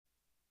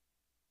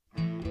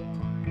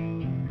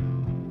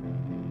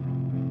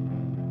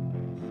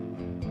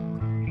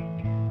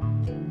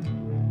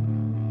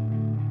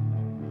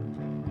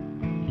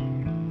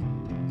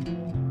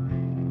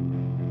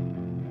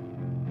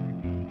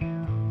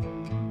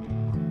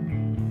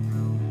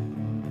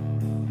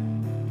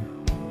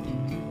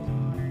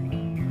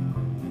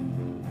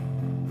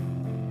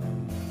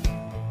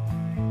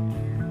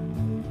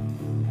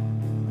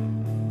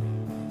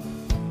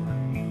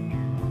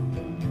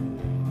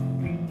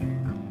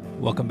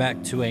Welcome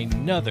back to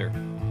another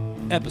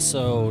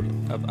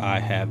episode of I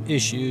Have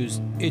Issues.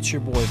 It's your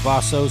boy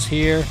Vassos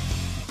here,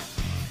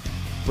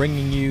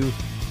 bringing you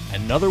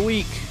another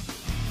week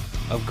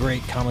of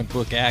great comic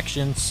book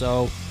action.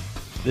 So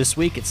this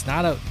week it's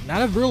not a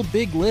real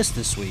big list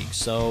this week,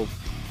 so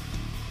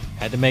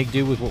had to make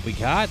do with what we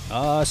got.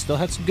 Still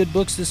had some good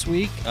books this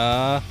week.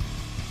 Not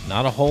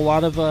a whole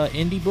lot of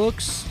indie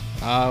books,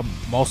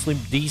 mostly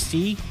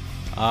DC.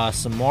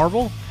 Some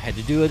Marvel. Had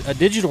to do a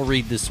digital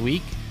read this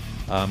week.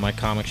 My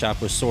comic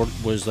shop was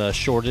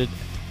shorted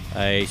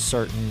a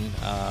certain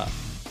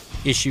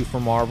issue for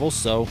Marvel,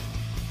 so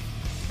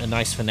a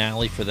nice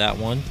finale for that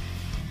one.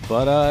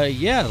 But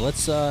yeah,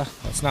 let's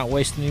not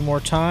waste any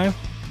more time.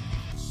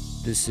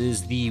 This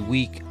is the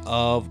week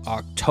of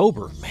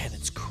October. Man,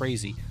 it's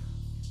crazy.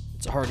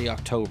 It's already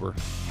October.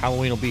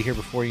 Halloween will be here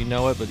before you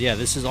know it. But yeah,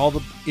 this is all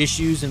the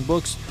issues and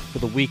books for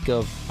the week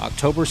of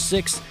October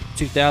 6th,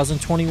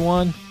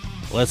 2021.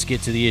 Let's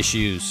get to the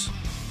issues.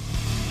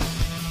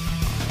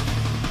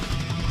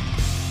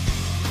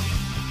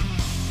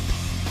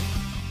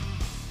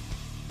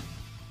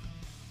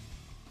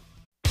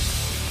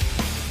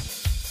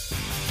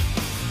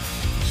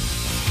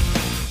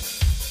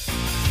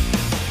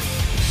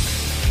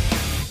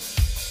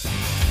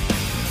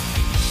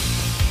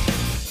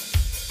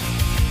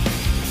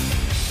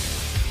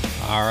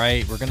 All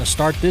right, we're going to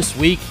start this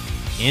week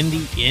in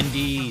the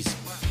indies.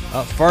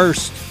 Up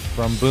first,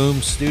 from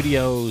Boom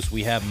Studios,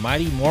 we have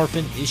Mighty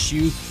Morphin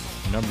issue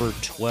number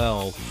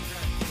 12.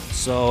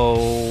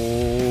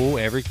 So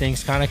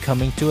everything's kind of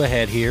coming to a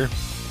head here.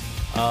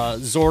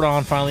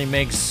 Zordon finally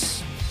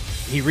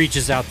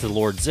reaches out to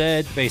Lord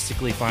Zed,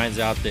 basically finds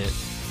out that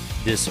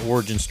this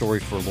origin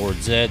story for Lord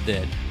Zed,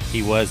 that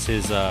he was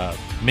his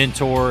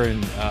mentor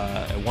and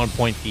at one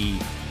point the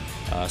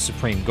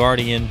Supreme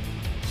Guardian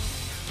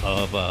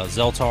of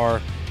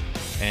Zeltar,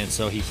 and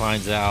so he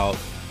finds out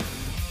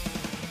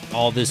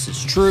all this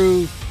is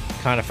true.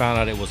 Kind of found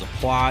out it was a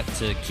plot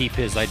to keep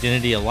his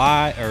identity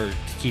alive, or to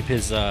keep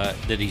his that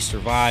he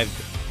survived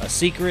a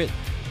secret.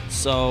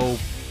 So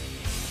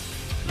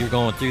you're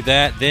going through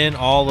that. Then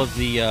all of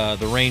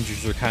the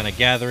Rangers are kind of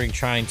gathering,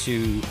 trying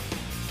to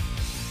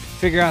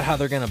figure out how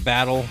they're going to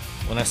battle.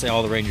 When I say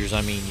all the Rangers,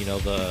 I mean, you know,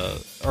 the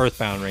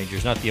Earthbound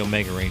Rangers, not the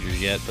Omega Rangers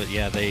yet, but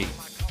yeah, they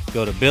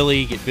go to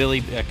Billy, get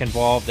Billy back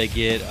involved. They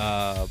get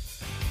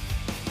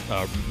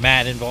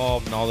Matt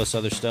involved and all this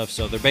other stuff.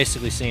 So they're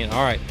basically saying,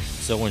 all right,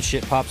 so when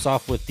shit pops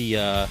off with the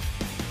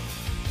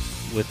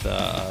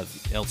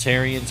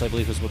Eltarians, I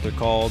believe is what they're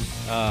called,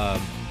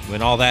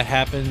 when all that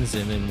happens,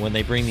 and then when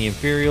they bring the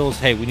Imperials,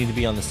 hey, we need to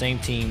be on the same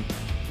team.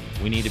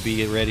 We need to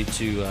be ready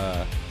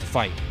to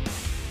fight.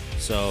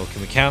 So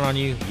can we count on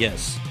you?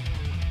 Yes.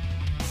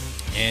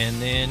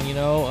 And then, you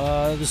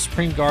know, the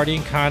Supreme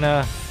Guardian kind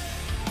of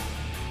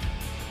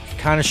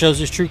shows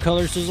his true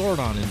colors to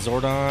Zordon, and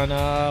Zordon,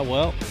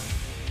 well,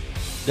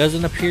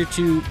 doesn't appear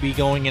to be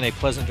going in a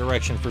pleasant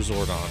direction for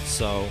Zordon.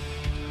 So,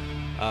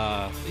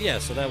 yeah,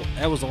 so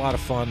that was a lot of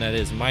fun. That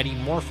is Mighty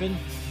Morphin,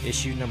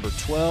 issue number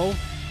 12.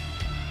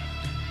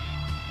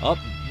 Up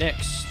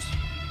next,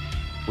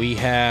 we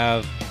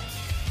have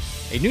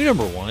a new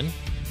number 1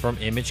 from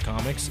Image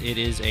Comics. It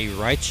is A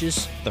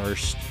Righteous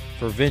Thirst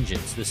for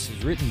Vengeance. This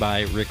is written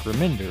by Rick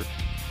Remender.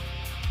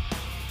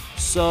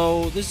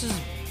 So, this is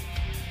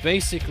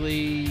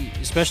basically,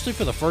 especially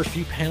for the first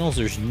few panels,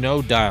 there's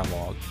no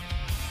dialogue.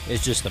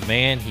 It's just a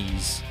man.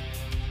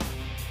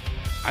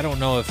 I don't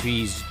know if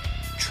he's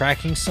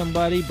tracking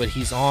somebody, but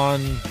he's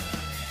on,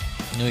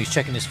 you know, he's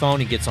checking his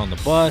phone. He gets on the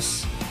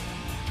bus.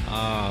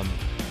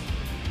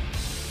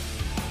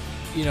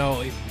 You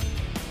know,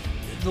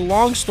 the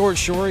long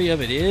story of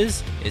it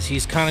is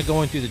he's kind of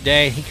going through the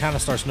day. He kind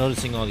of starts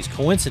noticing all these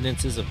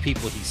coincidences of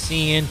people he's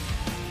seeing,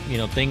 you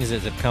know, things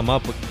that have come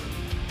up with,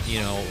 you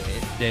know,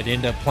 that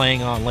end up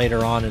playing on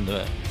later on in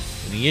the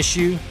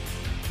issue.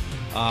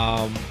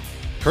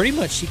 Pretty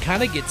much he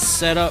kind of gets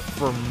set up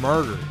for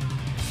murder,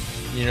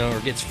 you know, or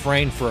gets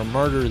framed for a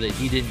murder that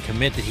he didn't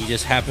commit, that he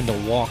just happened to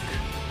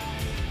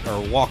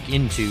walk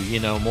into, you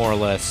know, more or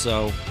less.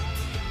 So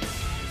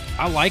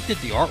I liked it.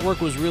 The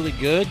artwork was really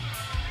good,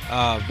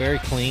 very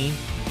clean.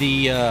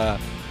 The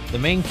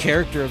main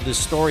character of this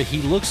story,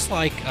 he looks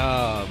like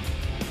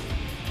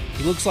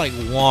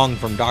Wong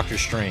from Doctor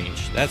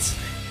Strange. That's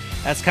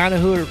kind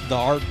of who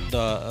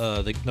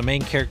the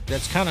main character.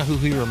 That's kind of who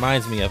he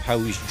reminds me of, how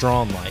he's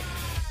drawn like.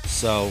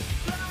 So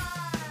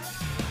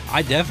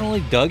I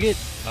definitely dug it.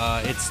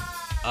 It's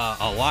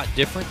a lot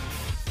different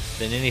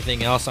than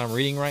anything else I'm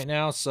reading right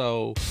now.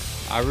 So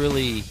I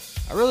really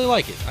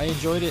like it. I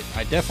enjoyed it.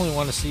 I definitely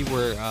want to see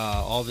where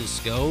all this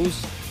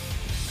goes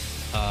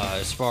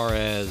as far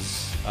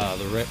as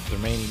the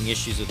remaining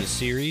issues of the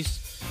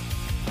series.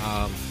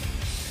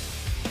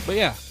 But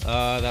yeah,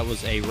 that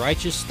was A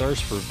Righteous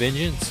Thirst for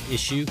Vengeance,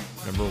 issue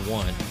number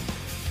 1.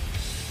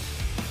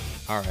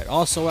 Alright,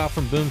 also out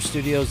from Boom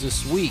Studios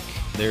this week,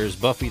 there's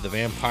Buffy the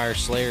Vampire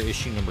Slayer,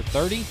 issue number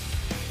 30,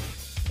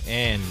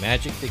 and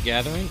Magic the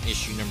Gathering,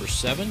 issue number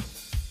 7.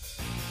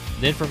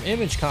 Then from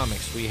Image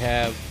Comics, we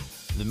have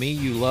The Me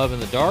You Love in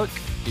the Dark,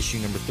 issue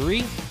number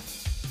 3.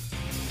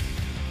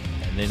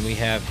 And then we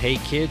have Hey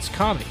Kids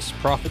Comics,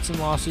 Profits and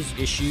Losses,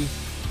 issue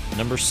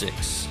number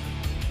 6.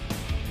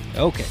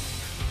 Okay.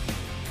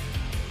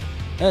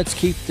 Let's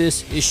keep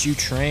this issue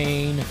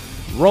train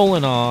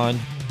rolling on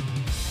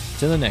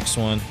to the next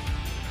one.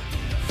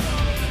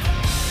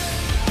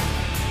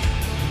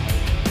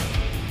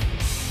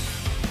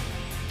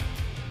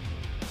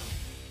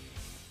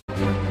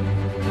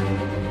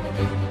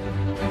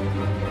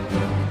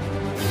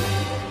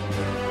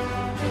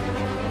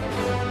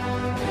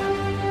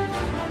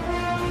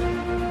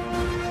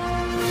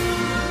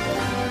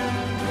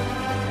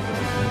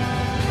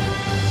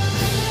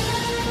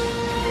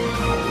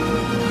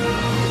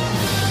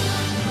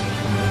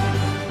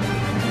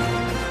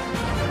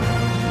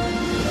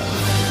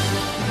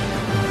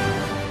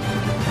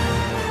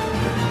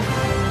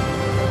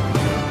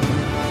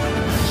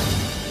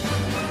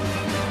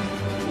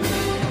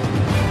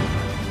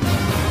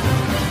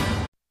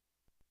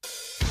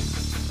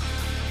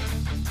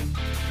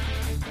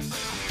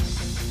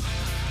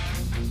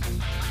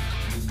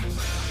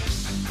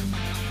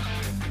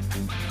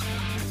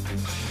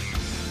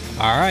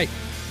 All right,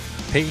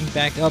 picking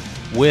back up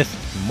with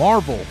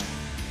Marvel.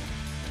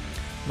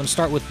 I'm going to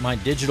start with my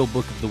digital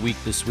book of the week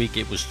this week.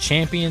 It was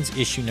Champions,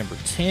 issue number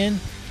 10.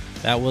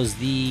 That was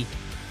the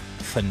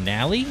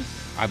finale,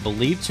 I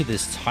believe, to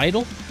this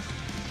title.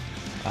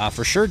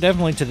 For sure,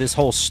 definitely to this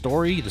whole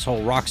story, this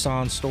whole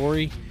Roxxon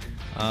story.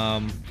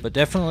 But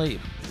definitely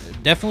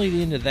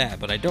the end of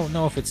that. But I don't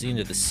know if it's the end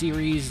of the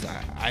series.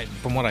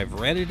 From what I've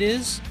read, it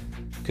is.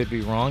 Could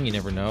be wrong. You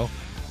never know.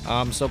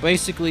 So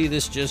basically,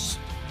 this just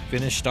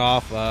finished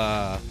off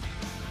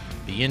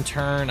the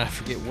intern. I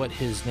forget what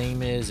his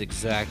name is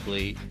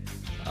exactly.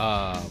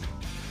 Was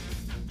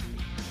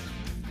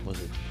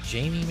it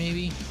Jamie,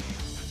 maybe?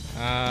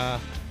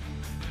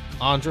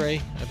 Andre,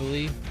 I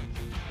believe.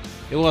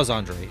 It was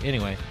Andre.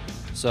 Anyway,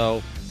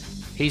 so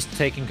he's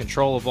taking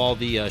control of all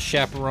the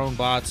chaperone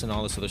bots and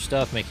all this other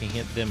stuff, making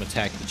them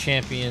attack the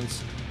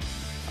champions.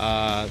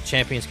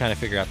 Champions kind of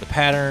figure out the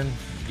pattern,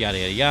 yada,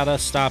 yada, yada,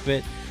 stop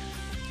it.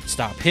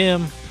 Stop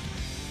him.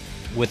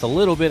 With a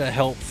little bit of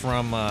help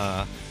from,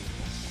 I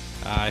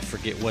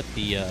forget what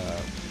the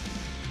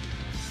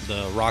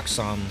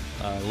Roxxon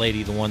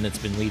lady, the one that's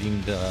been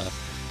leading the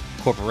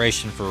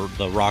corporation for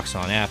the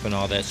Roxxon app and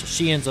all that. So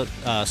she ends up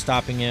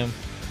stopping him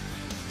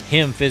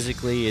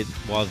physically,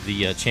 while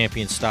the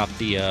champions stop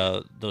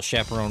those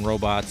chaperone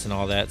robots and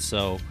all that.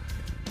 So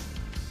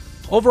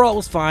overall, it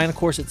was fine. Of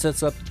course, it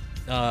sets up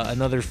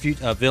another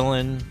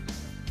villain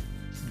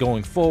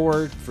going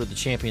forward for the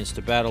champions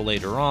to battle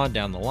later on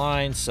down the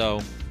line.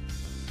 So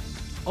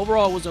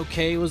overall, it was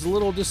okay. It was a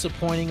little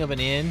disappointing of an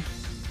end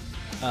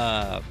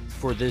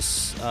for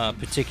this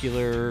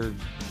particular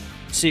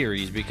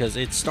series, because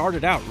it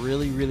started out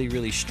really, really,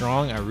 really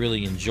strong. I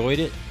really enjoyed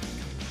it.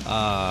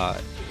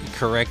 It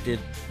corrected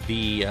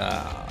the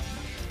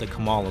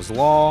Kamala's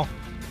Law.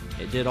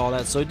 It did all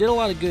that, so it did a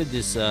lot of good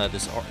this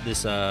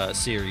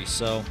series.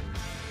 So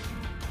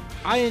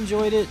I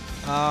enjoyed it.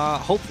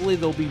 Hopefully,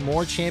 there'll be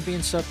more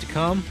champion stuff to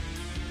come.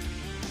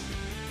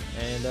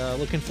 And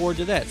looking forward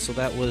to that. So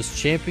that was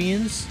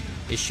Champions,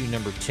 issue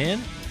number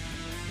 10.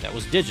 That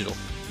was digital.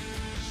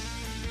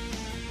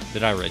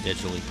 That I read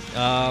digitally.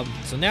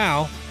 So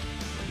now,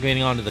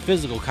 getting on to the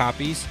physical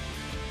copies.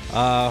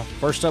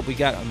 First up, we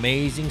got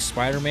Amazing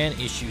Spider-Man,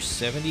 issue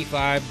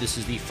 75. This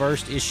is the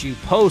first issue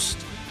post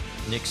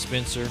Nick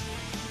Spencer.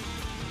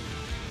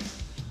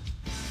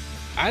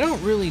 I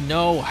don't really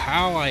know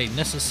how I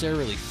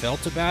necessarily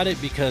felt about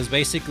it, because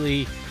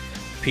basically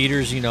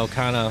Peter's,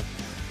 kind of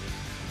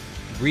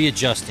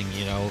readjusting,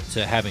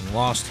 to having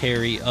lost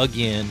Harry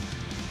again,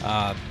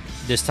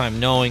 this time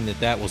knowing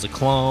that was a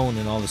clone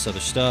and all this other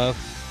stuff.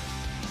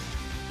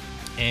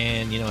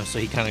 And, so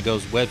he kind of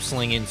goes web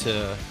slinging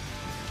to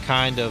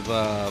kind of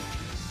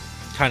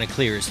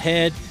clear his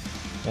head.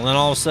 Well, then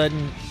all of a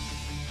sudden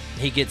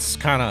he gets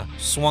kind of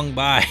swung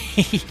by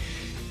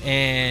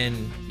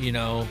and,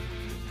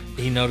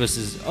 he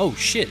notices, oh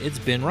shit, it's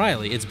Ben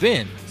Reilly. It's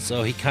Ben.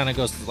 So he kind of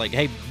goes like,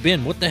 hey,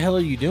 Ben, what the hell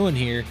are you doing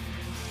here?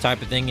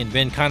 Type of thing. And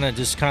Ben kind of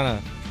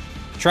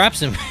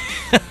traps him,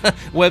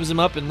 webs him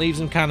up, and leaves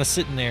him kind of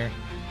sitting there.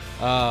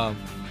 So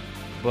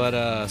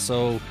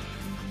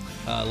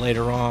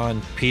later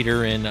on,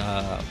 Peter and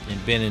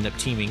Ben end up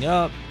teaming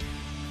up.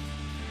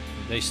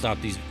 They stop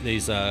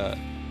these I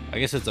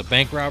guess it's a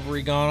bank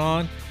robbery going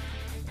on,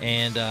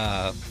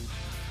 and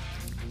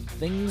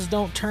things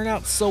don't turn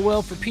out so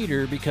well for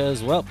Peter,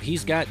 because, well,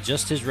 he's got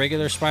just his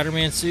regular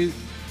Spider-Man suit,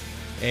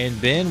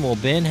 and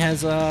Ben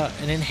has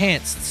an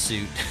enhanced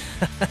suit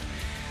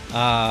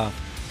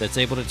that's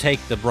able to take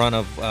the brunt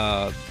of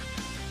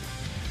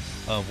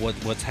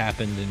what's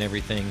happened and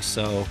everything.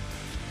 So,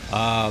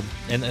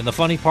 and the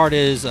funny part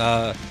is,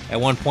 at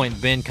one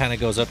point, Ben kind of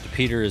goes up to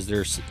Peter as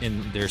they're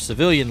in their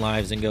civilian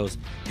lives and goes,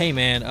 "Hey,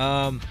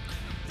 man,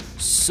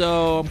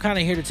 so I'm kind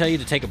of here to tell you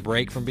to take a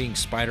break from being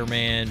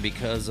Spider-Man,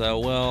 because, I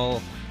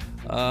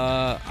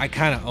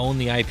kind of own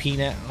the IP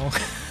now."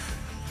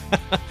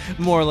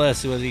 More or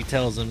less what he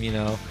tells him, you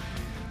know.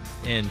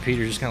 And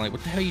Peter's just kind of like,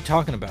 what the hell are you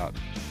talking about?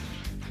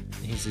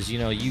 And he says, you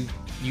know, you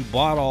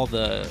bought all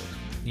the,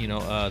 you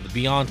know, the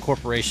Beyond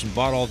Corporation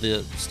bought all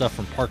the stuff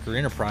from Parker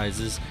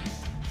Enterprises,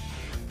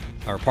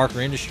 or Parker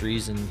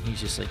Industries. And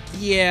he's just like,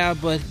 yeah,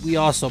 but we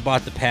also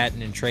bought the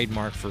patent and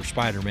trademark for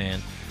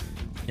Spider-Man.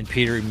 And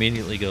Peter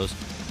immediately goes,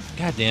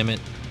 God damn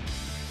it.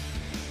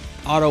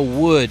 Otto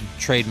would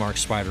trademark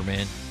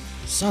Spider-Man.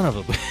 Son of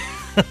a...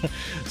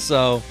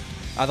 So,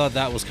 I thought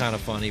that was kind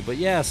of funny. But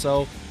yeah,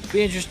 so,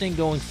 be interesting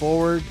going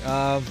forward.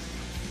 I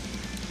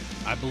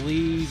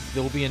believe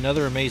there will be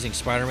another Amazing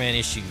Spider-Man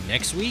issue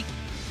next week.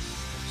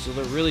 So,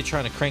 they're really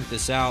trying to crank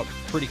this out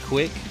pretty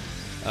quick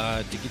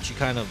to get you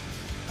kind of,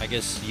 I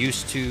guess,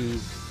 used to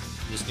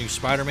this new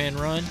Spider-Man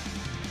run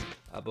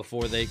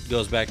before they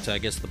goes back to, I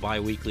guess, the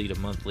bi-weekly to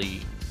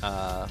monthly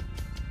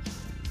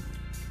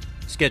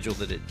schedule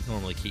that it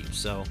normally keeps.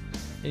 So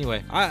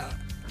anyway, I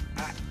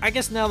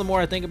guess now the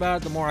more I think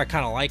about it, the more I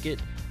kind of like it.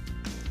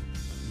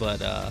 But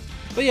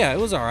yeah, it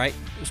was all right.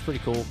 It was pretty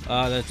cool.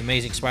 That's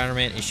Amazing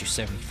Spider-Man issue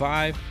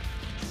 75.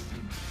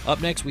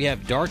 Up next, we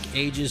have Dark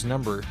Ages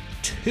number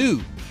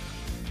 2.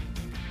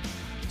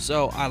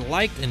 So I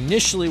liked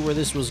initially where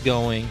this was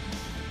going.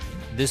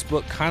 This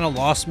book kind of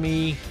lost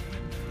me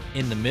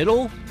in the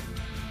middle,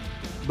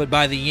 but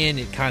by the end,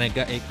 it kind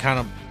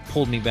of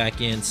pulled me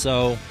back in.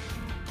 So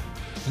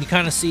you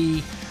kind of see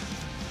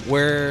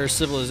where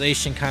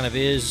civilization kind of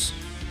is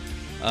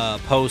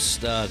post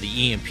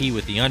the EMP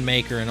with the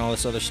Unmaker and all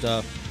this other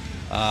stuff.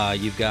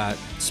 You've got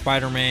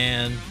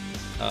Spider-Man,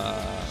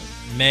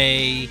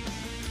 May,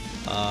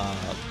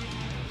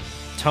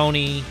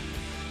 Tony,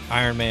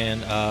 Iron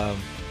Man, and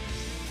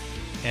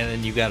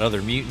then you've got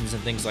other mutants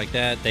and things like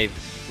that. They've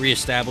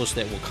reestablished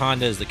that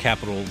Wakanda is the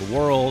capital of the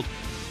world.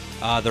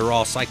 They're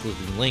all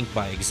cyclically linked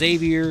by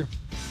Xavier,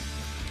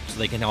 so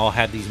they can all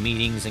have these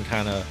meetings and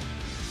kind of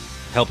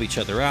help each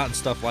other out and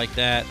stuff like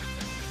that.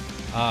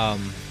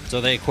 So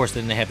they, of course,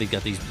 then they have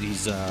got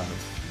these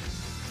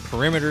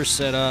perimeters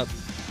set up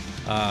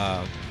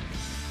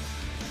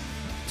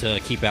to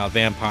keep out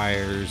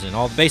vampires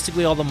and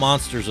basically all the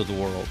monsters of the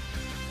world.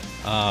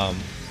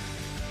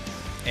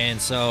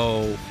 And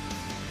so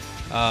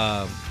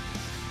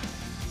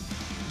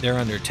they're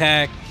under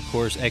attack. Of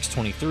course,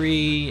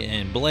 X-23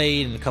 and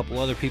Blade and a couple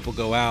other people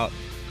go out,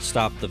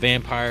 stop the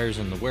vampires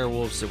and the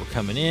werewolves that were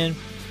coming in.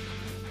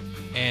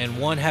 And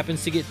one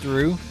happens to get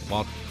through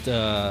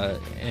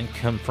and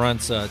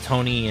confronts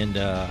Tony and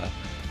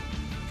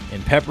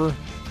Pepper.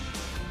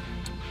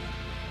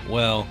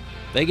 Well,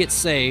 they get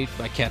saved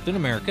by Captain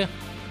America.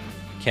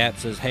 Cap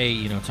says, "Hey,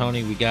 you know,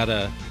 Tony, we got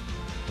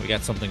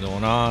something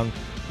going on.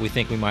 We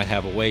think we might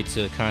have a way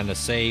to kind of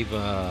save,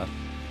 to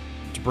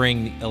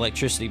bring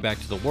electricity back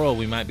to the world.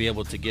 We might be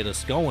able to get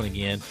us going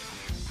again."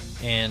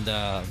 And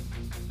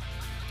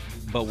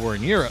but we're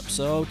in Europe,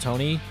 so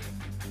Tony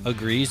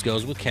agrees,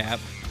 goes with Cap.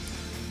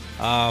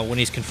 When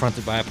he's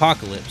confronted by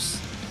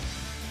Apocalypse.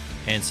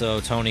 And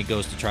so Tony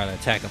goes to try to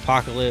attack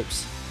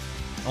Apocalypse,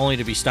 only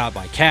to be stopped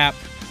by Cap.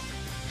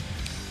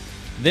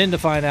 Then to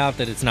find out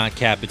that it's not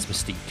Cap, it's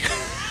Mystique.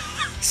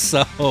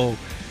 So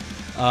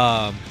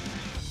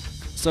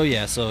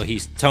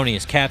Tony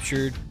is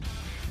captured.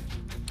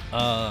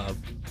 And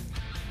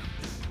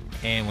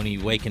when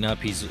he's waking up,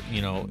 he's,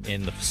 you know,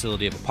 in the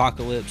facility of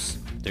Apocalypse.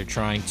 They're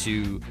trying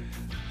to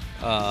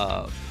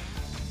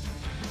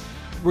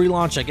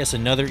relaunch, I guess,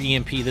 another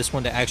EMP, this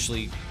one to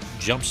actually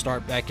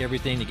jumpstart back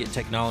everything, to get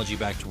technology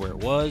back to where it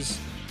was.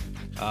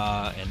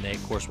 And they,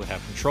 of course, would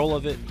have control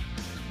of it.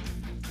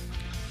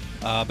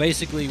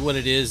 Basically, what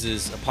it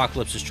is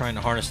Apocalypse is trying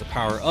to harness the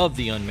power of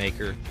the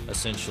Unmaker,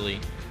 essentially.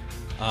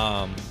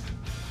 I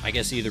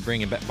guess either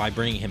by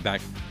bringing him back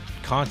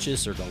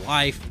conscious or to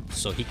life,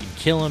 so he can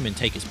kill him and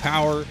take his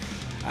power.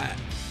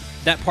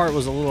 That part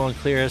was a little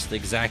unclear as to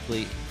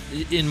exactly,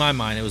 in my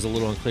mind, it was a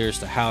little unclear as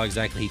to how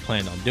exactly he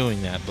planned on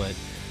doing that.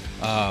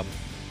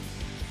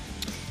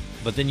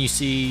 But then you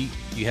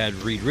had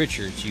Reed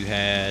Richards, you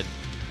had,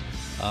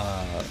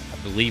 I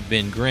believe,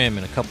 Ben Grimm,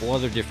 and a couple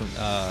other different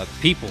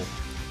people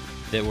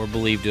that were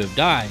believed to have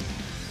died.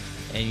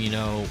 And, you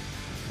know,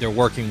 they're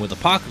working with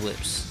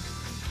Apocalypse.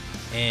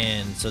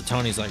 And so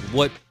Tony's like,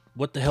 what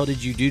the hell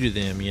did you do to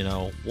them?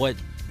 What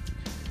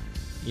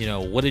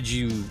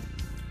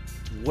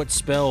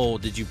spell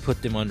did you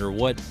put them under?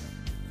 What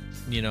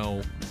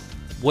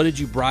did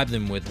you bribe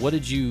them with? What are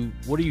you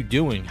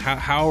doing?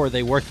 How are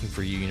they working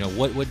for you?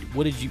 What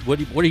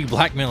are you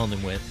blackmailing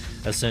them with,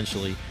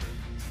 essentially?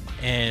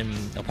 And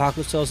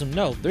Apocalypse tells him,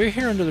 no, they're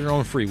here under their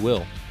own free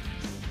will.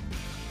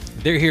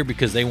 They're here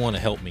because they want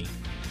to help me.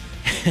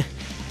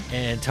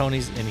 And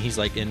he's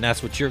like, and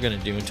that's what you're going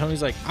to do. And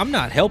Tony's like, I'm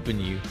not helping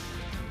you.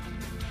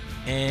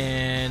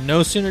 And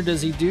no sooner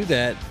does he do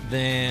that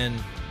than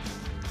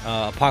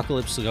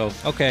Apocalypse will go,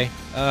 okay,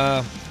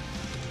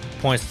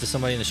 points to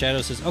somebody in the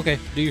shadows, says, okay,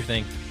 do your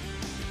thing.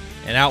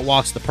 And out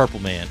walks the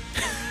Purple Man.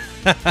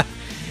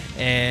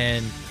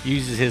 And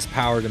uses his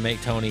power to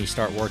make Tony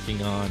start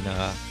working on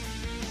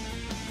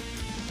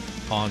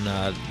on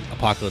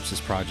Apocalypse's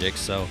project.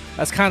 So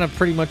that's kind of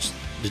pretty much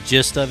the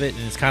gist of it,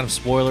 and it's kind of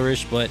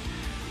spoilerish, but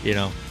you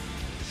know,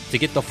 to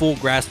get the full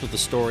grasp of the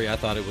story, I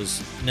thought it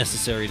was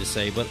necessary to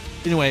say. But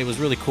anyway, it was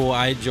really cool.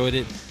 I enjoyed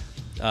it,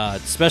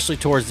 especially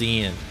towards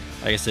the end.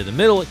 Like I said, the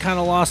middle, it kind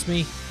of lost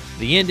me.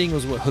 The ending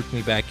was what hooked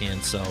me back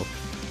in. So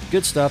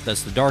good stuff.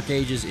 That's the Dark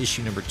Ages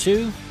issue number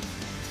 2.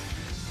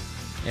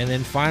 And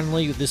then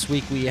finally, this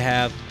week we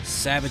have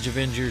Savage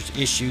Avengers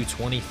issue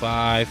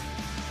 25.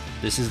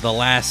 This is the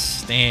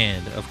last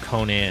stand of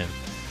Conan.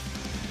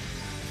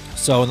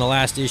 So in the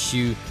last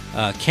issue,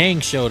 Kang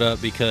showed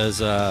up because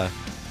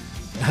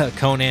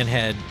Conan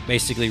had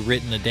basically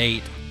written a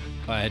date,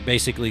 had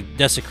basically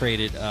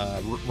desecrated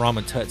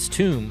Rama Tut's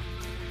tomb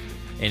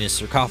and his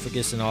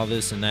sarcophagus and all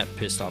this, and that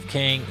pissed off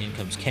Kang. In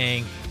comes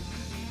Kang.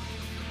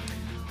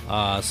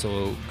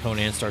 So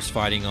Conan starts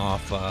fighting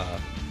off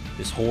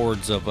his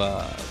hordes of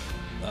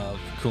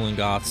Kulan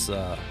Goth's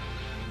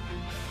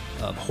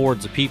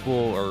hordes of people,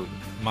 or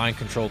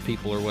mind-controlled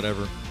people, or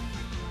whatever.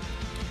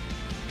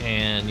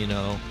 And, you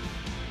know,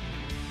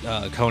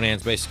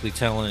 Conan's basically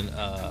telling...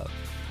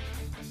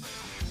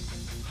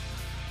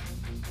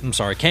 I'm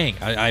sorry, Kang.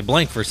 I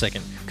blanked for a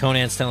second.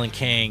 Conan's telling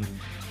Kang,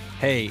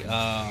 hey,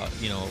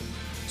 you know,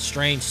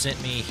 Strange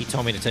sent me. He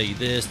told me to tell you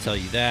this, tell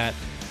you that.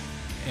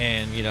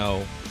 And, you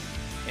know...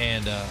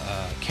 And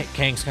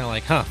Kang's kind of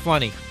like, huh,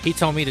 funny. He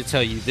told me to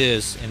tell you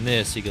this and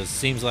this. He goes,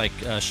 seems like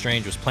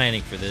Strange was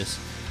planning for this.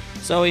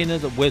 So they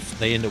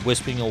end up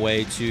whispering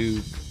away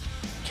to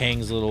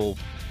Kang's little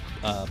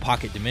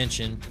pocket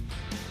dimension.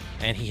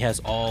 And he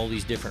has all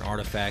these different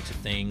artifacts and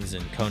things.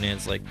 And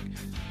Conan's like,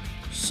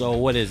 so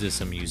what is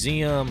this, a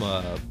museum,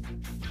 a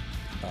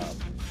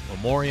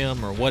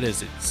memoriam, or what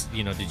is it?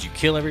 You know, did you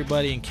kill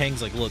everybody? And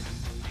Kang's like, look,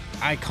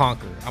 I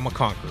conquer. I'm a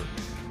conqueror.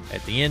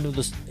 At the end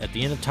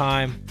of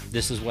time,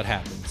 this is what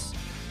happens.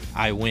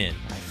 I win.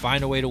 I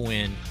find a way to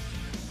win.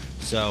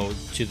 So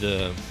to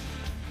the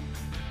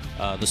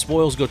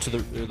spoils go to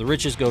the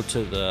riches go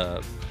to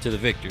the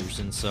victors.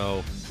 And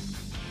so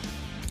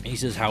he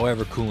says,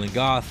 however, Kulan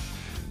Goth,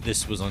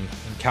 this was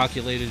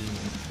uncalculated.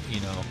 And, you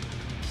know,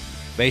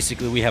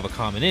 basically we have a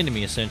common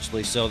enemy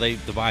essentially. So they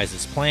devise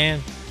this plan.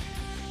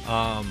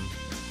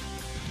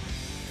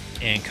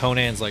 And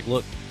Conan's like,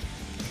 look,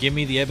 give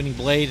me the ebony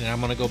blade, and I'm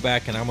going to go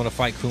back and I'm going to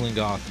fight Kulan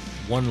Goth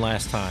one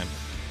last time.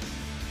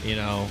 You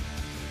know,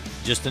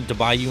 just to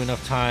buy you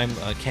enough time,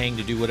 Kang,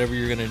 to do whatever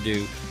you're going to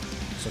do.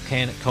 So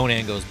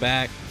Conan goes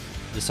back,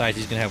 decides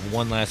he's going to have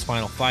one last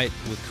final fight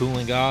with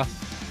Kulan Goth.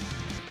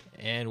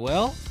 And,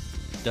 well,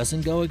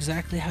 doesn't go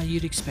exactly how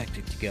you'd expect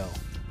it to go.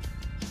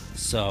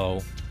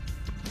 So,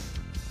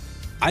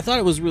 I thought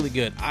it was really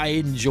good. I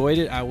enjoyed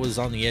it. I was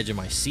on the edge of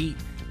my seat.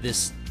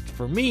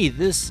 For me,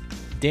 this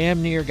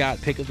damn near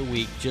got pick of the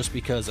week just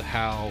because of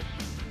how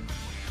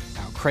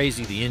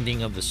crazy the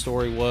ending of the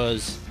story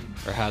was,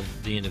 or how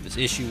the end of this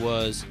issue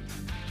was,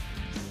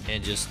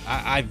 and just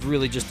I've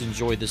really just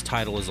enjoyed this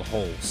title as a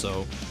whole.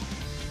 So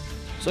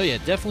yeah,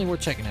 definitely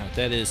worth checking out.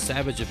 That is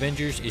Savage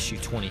Avengers issue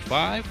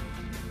 25.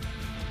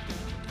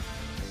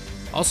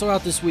 Also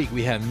out this week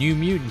we have New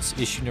Mutants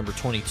issue number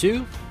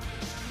 22,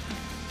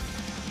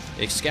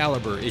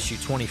 Excalibur issue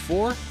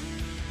 24,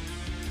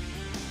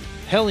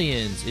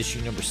 Hellions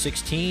issue number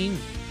 16,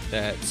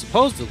 that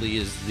supposedly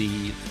is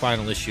the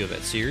final issue of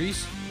that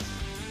series.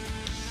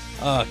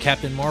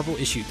 Captain Marvel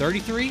issue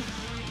 33,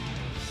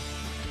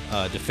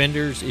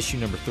 Defenders issue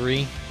number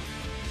 3,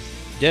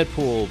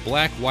 Deadpool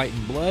Black, White,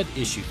 and Blood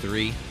issue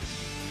 3,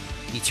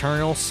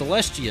 Eternal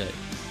Celestia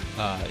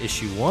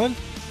issue 1,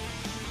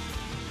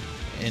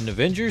 and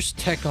Avengers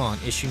Tech On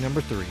issue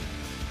number 3.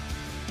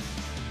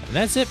 And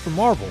that's it for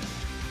Marvel.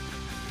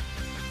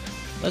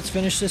 Let's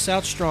finish this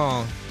out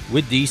strong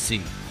with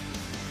DC.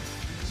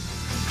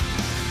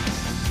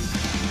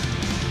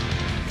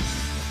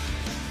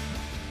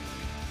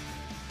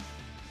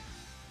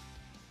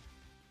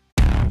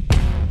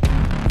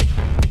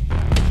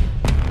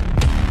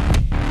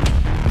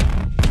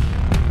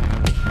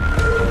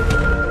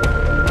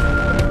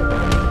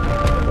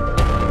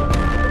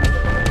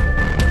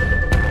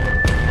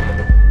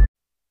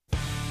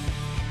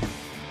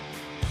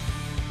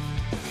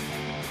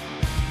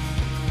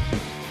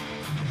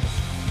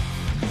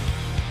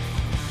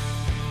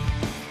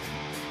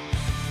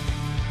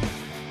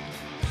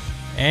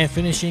 And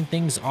finishing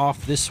things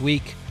off this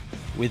week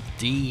with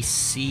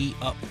DC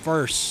up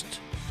first,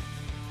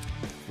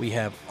 we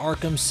have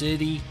Arkham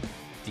City,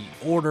 The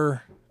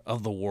Order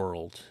of the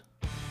World.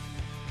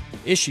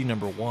 Issue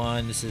number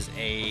 1. This is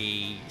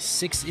a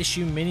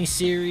 6-issue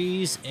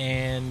miniseries,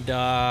 and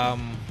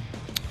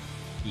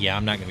yeah,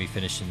 I'm not going to be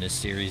finishing this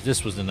series.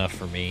 This was enough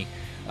for me.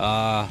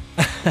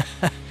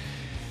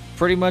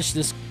 Pretty much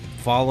this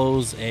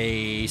follows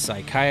a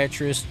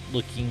psychiatrist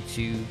looking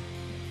to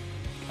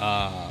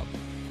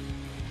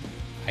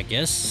I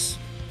guess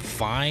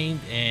find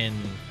and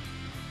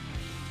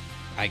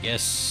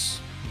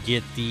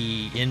get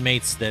the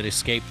inmates that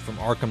escaped from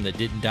Arkham that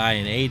didn't die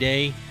in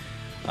A-Day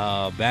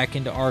back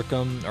into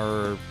Arkham,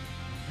 or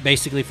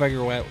basically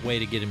figure out a way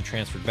to get him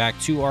transferred back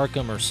to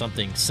Arkham or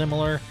something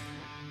similar.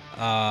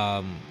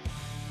 I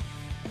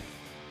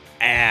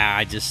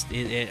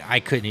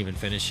couldn't even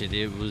finish it.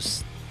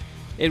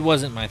 It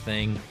wasn't my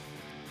thing.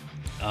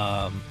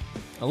 A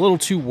little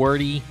too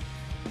wordy.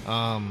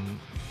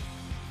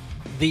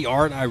 The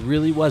art, I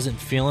really wasn't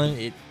feeling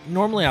it.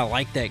 Normally I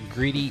like that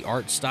gritty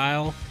art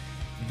style.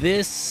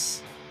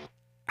 This,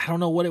 I don't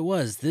know what it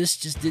was. This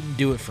just didn't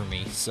do it for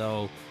me.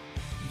 So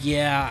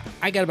yeah,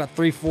 I got about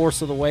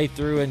 3/4 of the way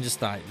through and just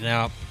thought,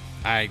 no.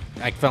 I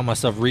found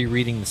myself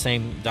rereading the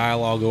same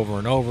dialogue over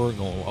and over,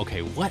 going,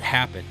 okay, what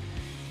happened?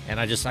 And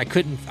I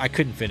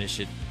couldn't finish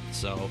it.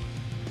 So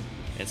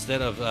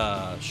instead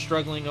of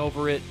struggling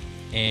over it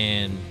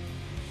and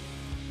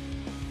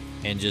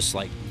just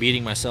like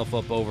beating myself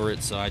up over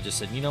it, so I just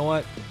said, you know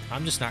what,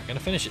 I'm just not gonna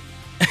finish it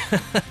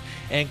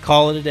and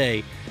call it a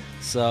day.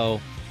 So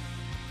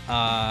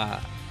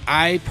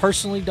I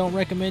personally don't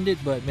recommend it,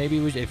 but maybe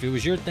if it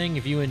was your thing,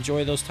 if you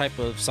enjoy those type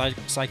of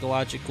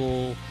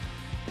psychological,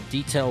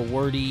 detail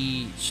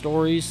wordy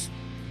stories,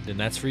 then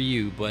that's for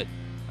you, but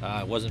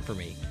it wasn't for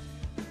me.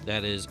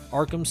 That is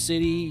Arkham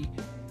City,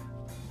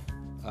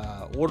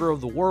 Order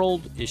of the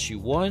World, issue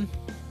 1.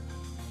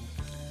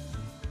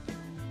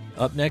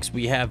 Up next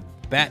we have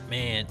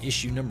Batman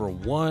issue number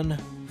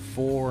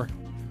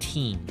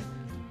 114.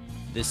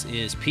 This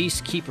is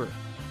Peacekeeper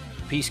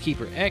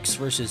X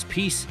versus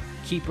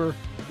Peacekeeper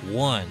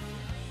 1.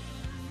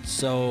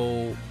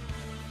 So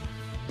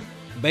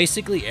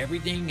basically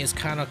everything is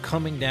kind of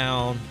coming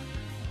down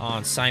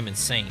on Simon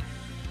Saint.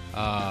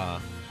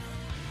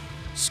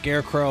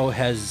 Scarecrow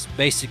has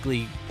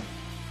basically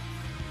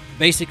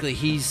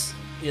he's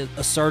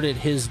asserted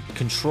his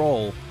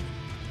control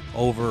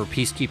over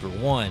Peacekeeper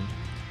 1,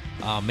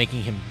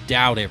 making him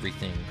doubt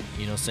everything,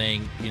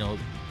 saying,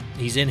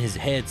 he's in his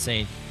head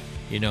saying,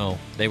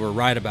 they were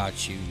right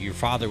about you, your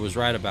father was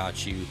right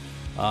about you,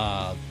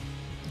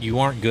 you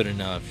aren't good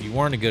enough, you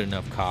weren't a good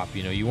enough cop,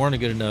 you weren't a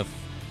good enough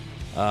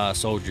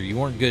soldier, you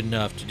weren't good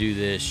enough to do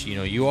this,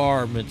 you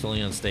are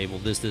mentally unstable,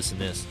 this and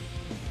this.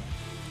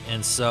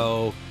 And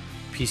so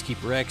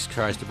Peacekeeper X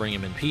tries to bring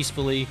him in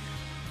peacefully,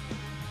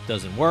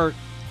 doesn't work,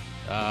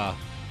 a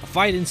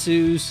fight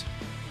ensues,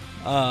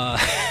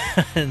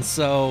 and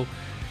so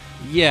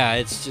yeah,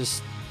 it's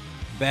just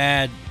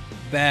bad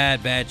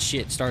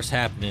shit starts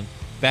happening.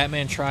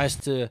 Batman tries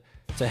to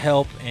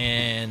help,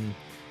 and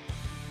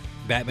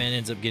Batman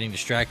ends up getting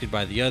distracted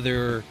by the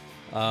other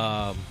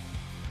I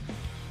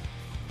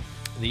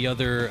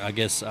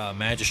guess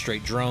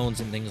magistrate drones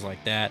and things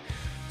like that.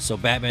 So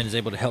Batman is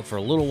able to help for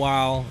a little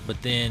while,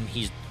 but then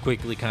he's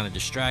quickly kind of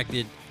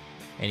distracted,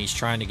 and he's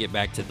trying to get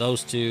back to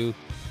those two,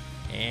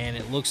 and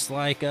it looks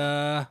like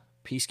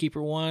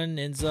Peacekeeper 1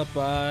 ends up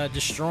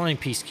destroying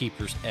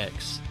Peacekeeper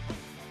X.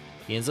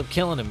 He ends up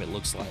killing him, it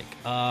looks like,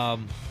 or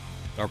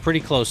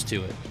pretty close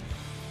to it.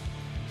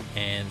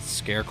 And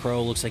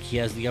Scarecrow looks like he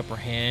has the upper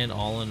hand,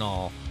 all in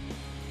all.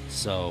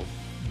 So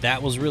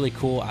that was really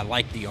cool. I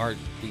like the art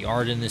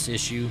in this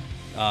issue.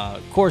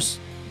 Of course,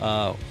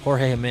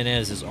 Jorge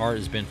Jimenez's art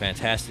has been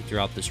fantastic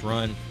throughout this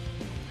run,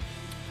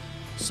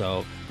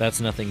 so that's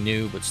nothing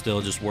new, but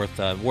still just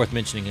worth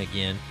mentioning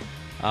again.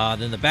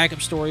 Then the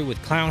backup story with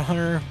Clown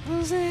Hunter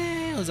was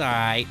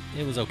alright.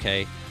 It was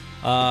okay.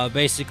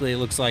 Basically, it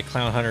looks like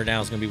Clown Hunter now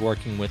is going to be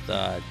working with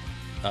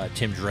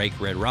Tim Drake,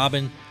 Red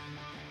Robin.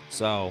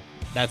 So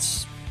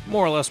that's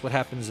more or less what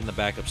happens in the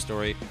backup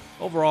story.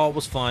 Overall, it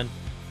was fun.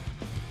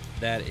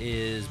 That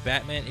is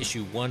Batman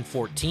issue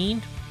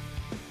 114.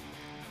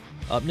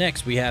 Up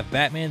next, we have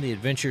Batman: The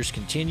Adventures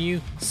Continue,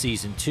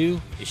 Season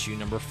 2, issue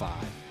number 5.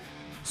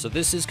 So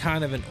this is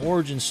kind of an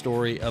origin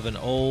story of an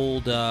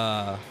old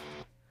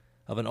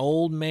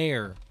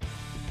mayor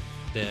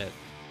that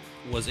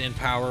was in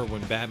power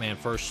when Batman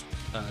first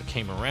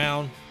came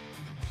around.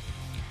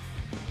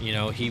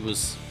 He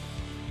was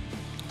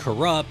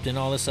corrupt and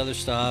all this other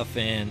stuff,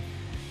 and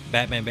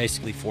Batman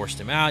basically forced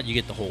him out. You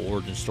get the whole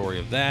origin story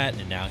of that,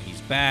 and now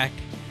he's back.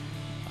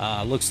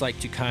 Looks like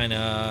to kind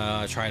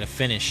of try to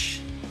finish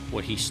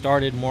what he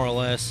started, more or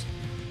less.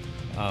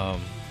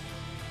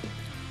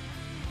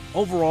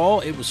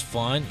 Overall, it was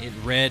fun. It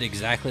read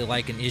exactly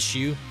like an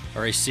issue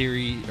or a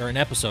series or an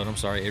episode. I'm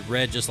sorry. It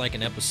read just like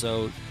an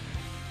episode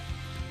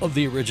of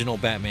the original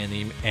Batman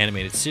the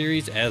Animated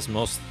Series, as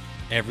most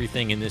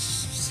everything in this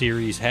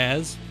series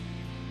has.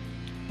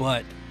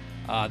 But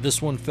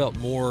this one felt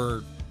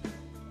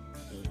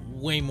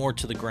way more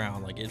to the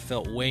ground. Like, it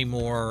felt way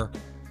more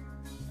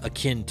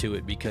akin to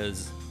it,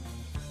 because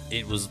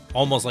it was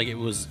almost like it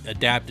was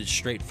adapted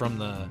straight from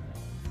the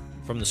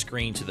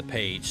screen to the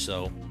page.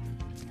 So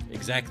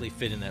exactly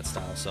fit in that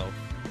style. So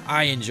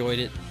I enjoyed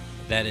it.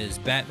 That is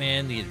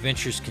Batman: The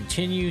Adventures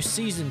Continue,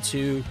 Season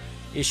 2,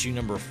 issue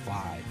number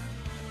 5.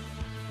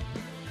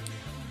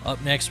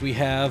 Up next, we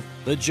have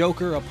The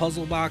Joker, a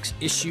Puzzle Box,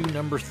 issue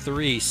number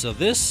 3. So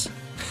this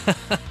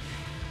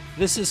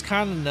this is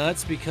kind of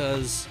nuts,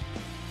 because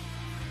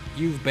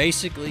you've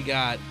basically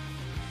got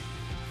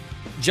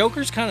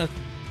Joker's kind of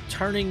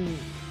turning,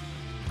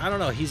 I don't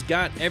know, he's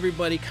got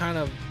everybody kind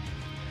of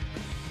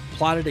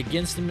plotted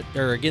against them,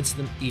 or against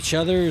them each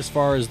other, as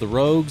far as the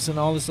rogues and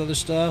all this other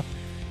stuff.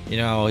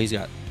 He's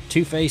got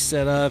Two-Face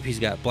set up. He's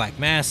got Black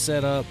Mask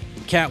set up.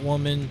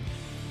 Catwoman,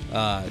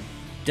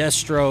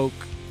 Deathstroke,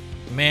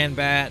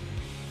 Man-Bat.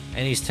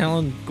 And he's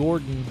telling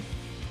Gordon,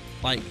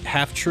 like,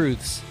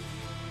 half-truths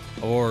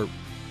or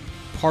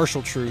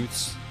partial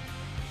truths.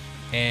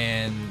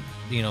 And,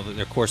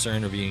 of course, they're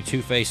interviewing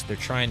Two-Face. They're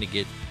trying to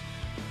get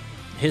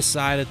his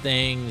side of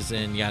things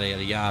and yada,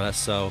 yada, yada.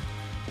 So,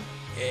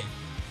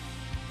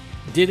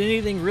 did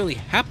anything really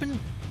happen?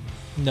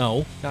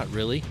 No, not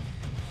really.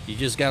 You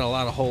just got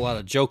a whole lot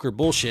of Joker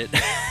bullshit.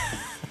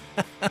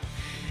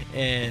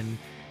 And,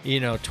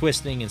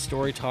 twisting and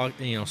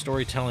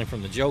storytelling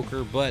from the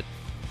Joker. But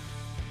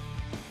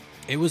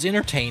it was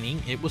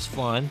entertaining. It was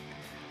fun.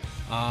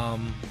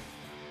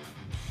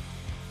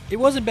 It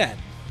wasn't bad.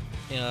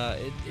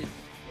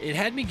 It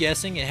had me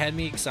guessing. It had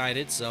me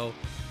excited. So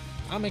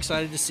I'm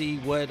excited to see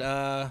what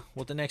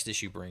the next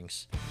issue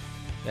brings.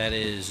 That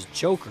is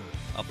Joker,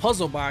 a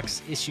puzzle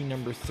box, issue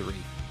number 3.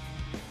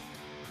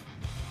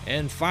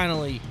 And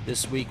finally,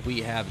 this week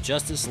we have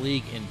Justice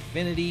League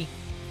Infinity,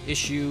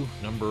 issue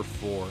number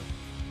 4.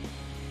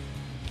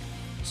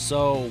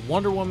 So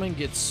Wonder Woman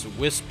gets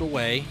whisked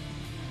away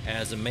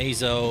as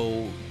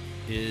Amazo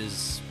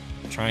is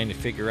trying to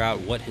figure out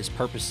what his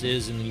purpose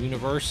is in the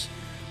universe.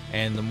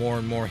 And the more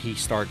and more he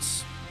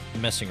starts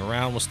messing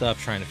around with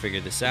stuff, trying to figure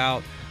this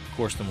out, of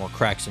course, the more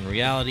cracks in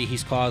reality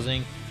he's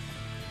causing.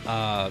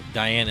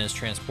 Diana is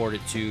transported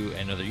to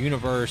another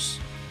universe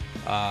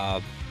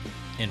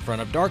in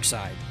front of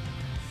Darkseid.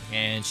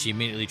 And she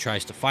immediately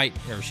tries to fight,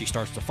 or she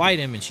starts to fight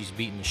him, and she's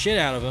beating the shit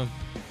out of him.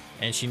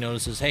 And she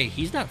notices, hey,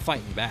 he's not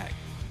fighting back.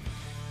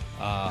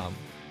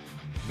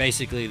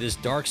 Basically, this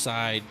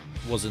Darkseid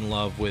was in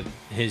love with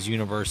his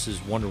universe's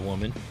Wonder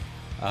Woman.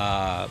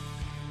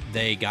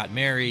 They got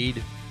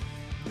married,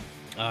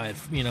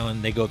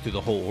 and they go through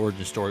the whole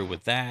origin story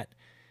with that.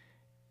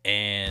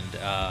 And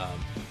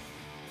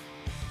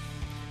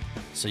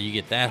so you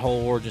get that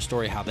whole origin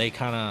story, how they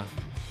kind of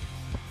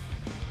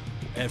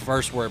at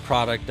first were a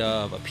product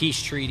of a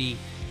peace treaty,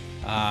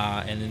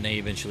 and then they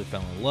eventually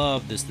fell in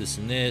love, this,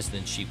 and this.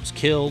 Then she was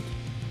killed,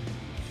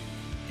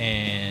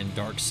 and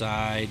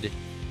Darkseid,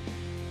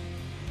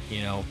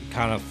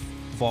 kind of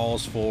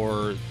falls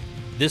for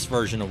this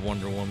version of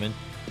Wonder Woman.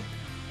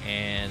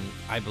 And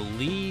I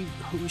believe,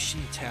 who is she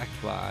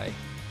attacked by?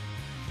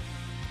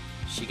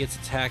 She gets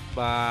attacked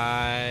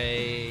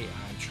by,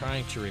 I'm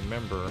trying to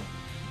remember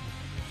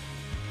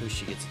who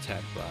she gets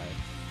attacked by.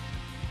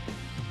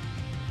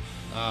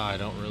 I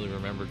don't really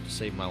remember to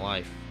save my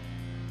life.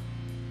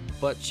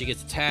 But she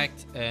gets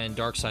attacked, and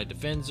Darkseid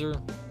defends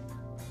her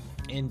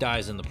and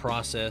dies in the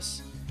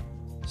process.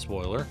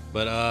 Spoiler.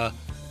 But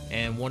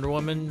and Wonder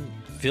Woman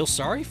feels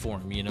sorry for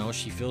him.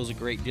 She feels a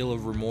great deal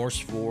of remorse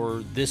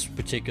for this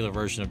particular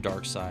version of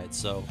Darkseid.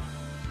 So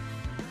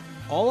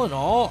all in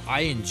all,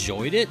 I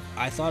enjoyed it.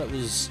 I thought it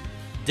was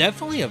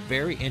definitely a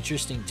very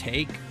interesting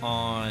take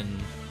on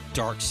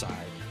Darkseid.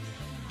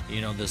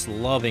 This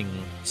loving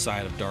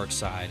side of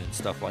Darkseid and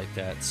stuff like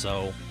that.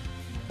 So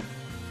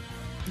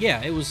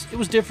yeah, it was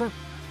different,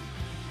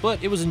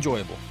 but it was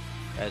enjoyable.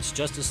 That's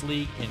Justice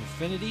League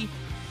Infinity,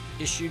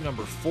 issue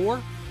number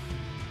 4.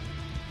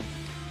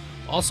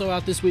 Also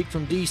out this week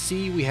from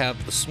DC, we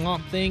have The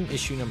Swamp Thing,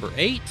 issue number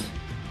 8.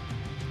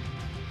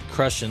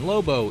 Crush and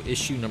Lobo,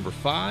 issue number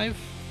 5.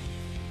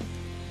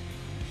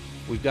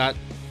 We've got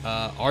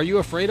Are You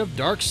Afraid of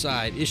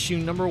Darkseid, issue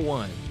number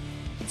 1.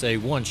 It's a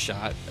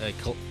one-shot, a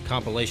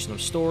compilation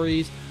of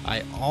stories.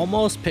 I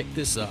almost picked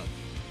this up,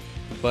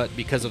 but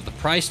because of the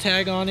price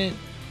tag on it,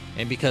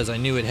 and because I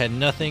knew it had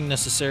nothing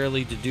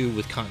necessarily to do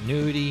with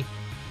continuity,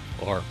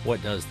 or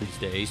what does these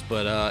days,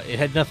 but it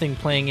had nothing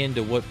playing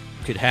into what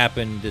could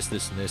happen, this,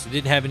 and this. It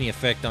didn't have any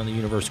effect on the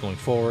universe going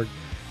forward.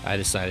 I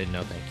decided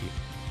no thank you.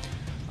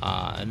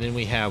 And then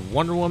we have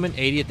Wonder Woman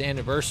 80th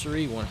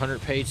Anniversary,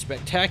 100-page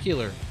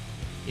spectacular.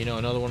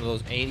 Another one of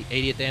those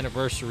 80th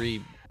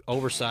Anniversary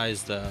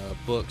oversized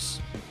books.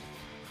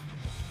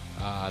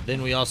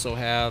 Then we also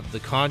have The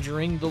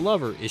Conjuring, The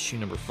Lover, issue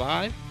number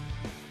 5.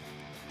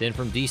 Then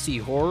from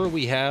DC Horror,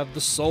 we have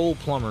The Soul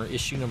Plumber,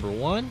 issue number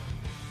 1.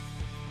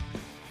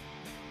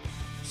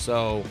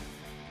 So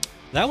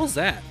that was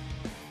that.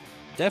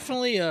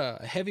 Definitely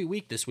a heavy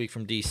week this week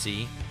from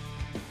DC.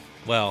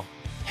 Well,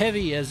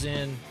 heavy as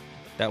in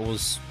that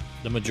was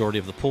the majority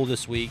of the pull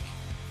this week.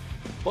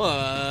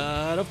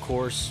 But, of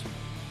course,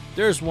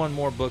 there's one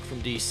more book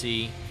from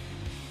DC.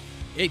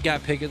 It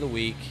got Pick of the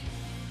Week.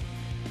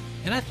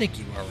 And I think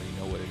you already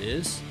know what it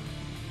is.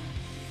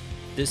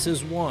 This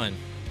is one.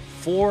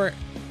 4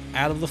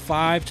 out of the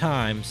 5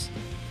 times.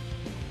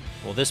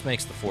 Well, this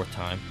makes the 4th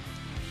time.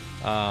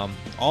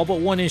 All but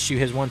one issue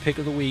has won Pick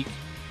of the Week.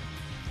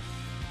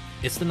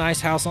 It's The Nice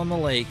House on the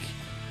Lake.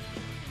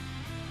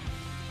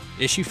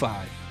 Issue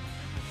 5.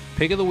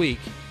 Pick of the Week.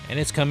 And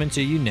it's coming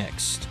to you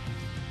next.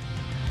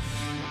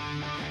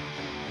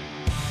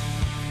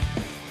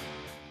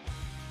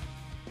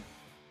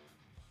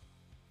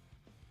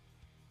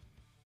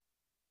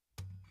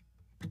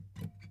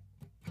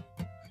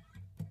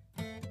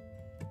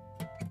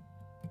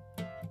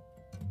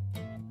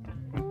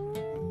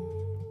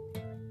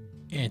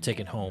 And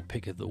taking home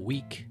pick of the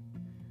week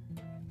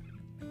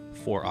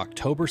for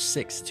October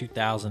 6,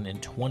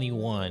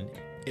 2021.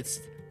 It's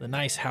The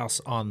Nice House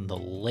on the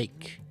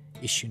Lake,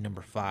 issue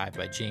number 5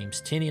 by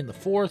James Tynion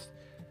IV.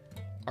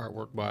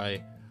 Artwork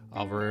by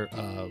Alvaro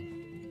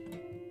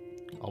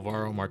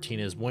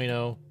Martinez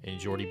Bueno and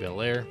Jordi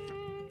Belair.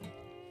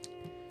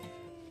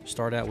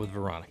 Start out with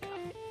Veronica,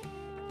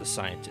 the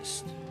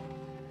scientist.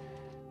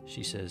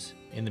 She says,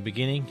 in the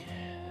beginning,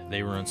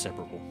 they were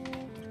inseparable.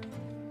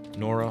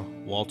 Nora,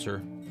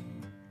 Walter,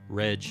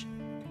 Reg,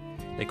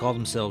 they call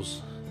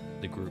themselves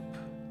the group.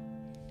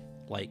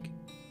 Like,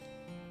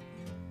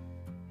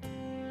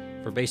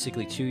 for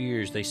basically 2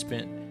 years, they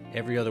spent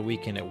every other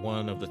weekend at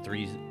one of the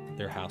three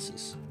their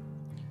houses.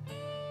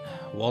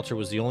 Walter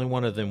was the only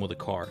one of them with a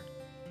car,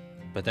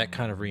 but that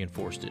kind of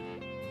reinforced it.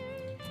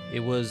 It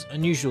was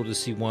unusual to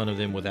see one of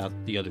them without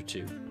the other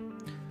two.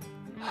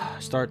 I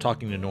started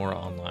talking to Nora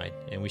online,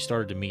 and we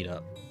started to meet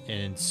up,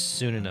 and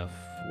soon enough,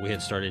 we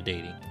had started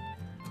dating.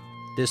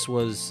 This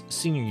was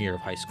senior year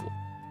of high school,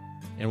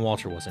 and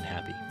Walter wasn't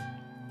happy.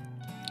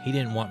 He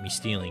didn't want me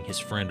stealing his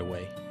friend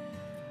away.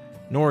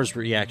 Nora's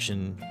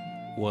reaction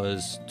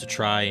was to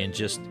try and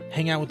just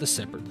hang out with us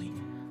separately,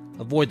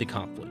 avoid the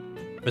conflict,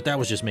 but that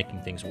was just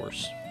making things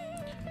worse.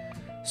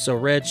 So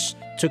Reg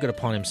took it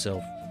upon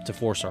himself to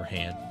force our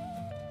hand.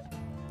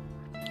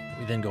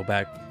 We then go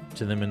back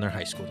to them in their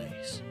high school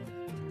days.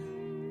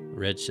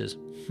 Reg says,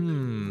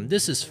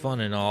 this is fun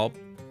and all,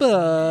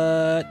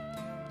 but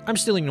I'm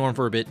stealing Norm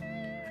for a bit.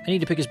 I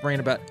need to pick his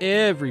brain about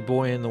every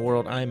boy in the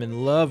world I am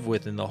in love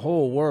with in the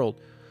whole world.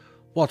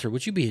 Walter,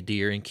 would you be a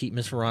dear and keep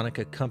Miss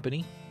Veronica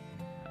company?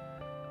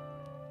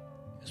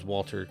 As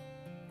Walter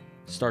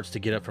starts to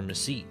get up from his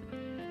seat,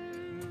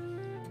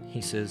 he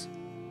says,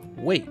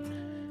 wait.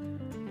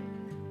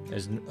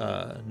 As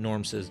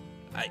Norm says,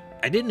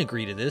 I didn't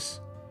agree to this.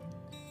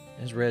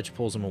 As Reg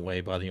pulls him away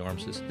by the arm,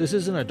 says, this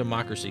isn't a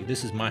democracy,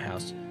 this is my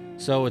house,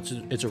 so it's a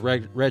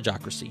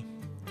regocracy.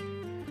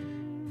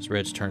 As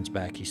Reg turns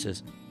back, he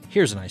says,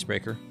 here's an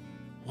icebreaker.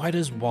 Why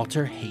does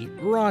Walter hate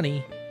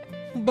Ronnie?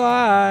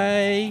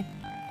 Bye!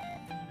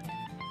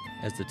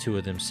 As the two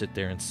of them sit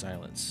there in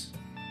silence,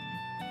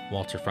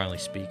 Walter finally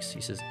speaks. He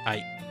says,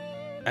 I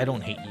don't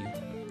hate you.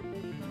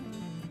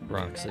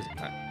 Veronica says,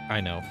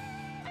 I know.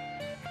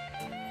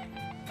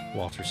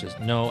 Walter says,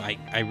 no,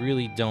 I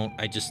really don't.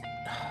 I just...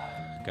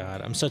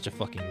 God, I'm such a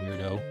fucking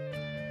weirdo.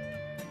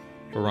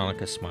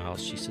 Veronica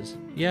smiles. She says,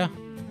 yeah,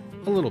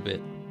 a little bit.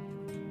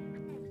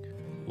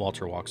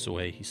 Walter walks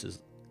away. He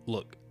says,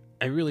 look,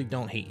 I really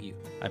don't hate you.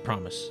 I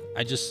promise.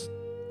 I just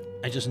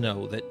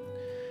know that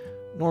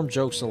Norm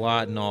jokes a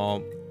lot and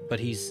all,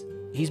 but he's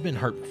been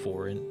hurt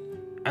before, and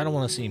I don't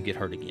want to see him get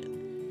hurt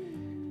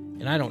again.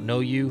 And I don't know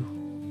you,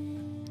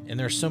 and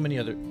there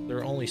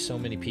are only so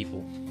many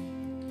people.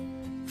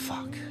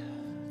 Fuck.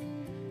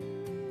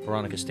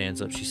 Veronica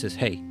stands up. She says,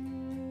 hey,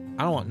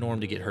 I don't want Norm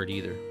to get hurt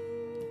either.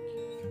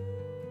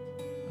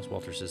 As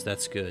Walter says,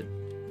 that's good.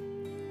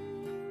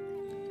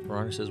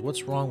 Veronica says,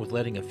 what's wrong with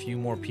letting a few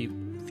more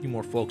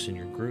folks in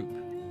your group?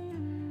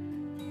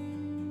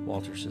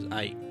 Walter says,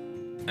 I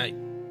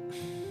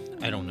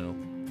don't know.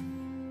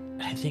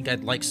 I think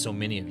I'd like so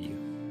many of you.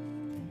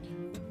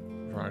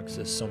 Veronica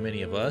says, so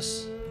many of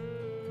us?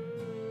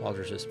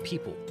 Walter says,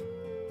 people.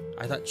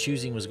 I thought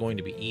choosing was going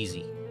to be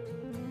easy.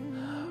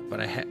 But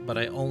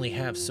I only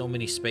have so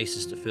many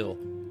spaces to fill.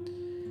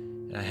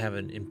 And I have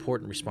an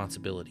important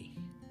responsibility.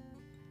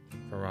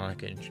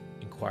 Veronica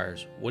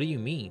inquires, what do you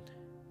mean?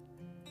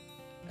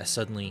 As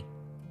suddenly,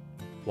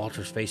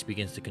 Walter's face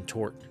begins to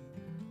contort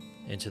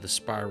into the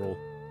spiral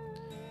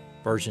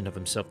version of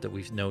himself that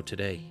we know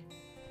today.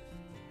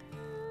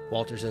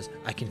 Walter says,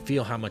 I can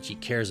feel how much he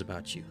cares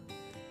about you,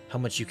 how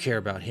much you care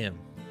about him.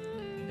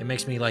 It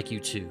makes me like you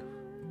too.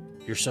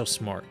 You're so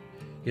smart.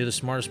 You're the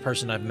smartest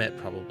person I've met,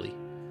 probably.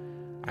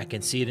 I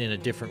can see it in a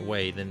different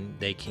way than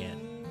they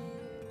can.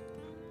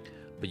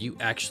 But you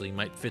actually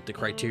might fit the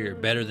criteria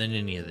better than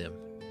any of them.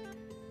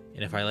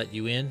 And if I let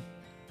you in,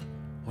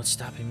 what's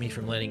stopping me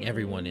from letting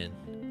everyone in?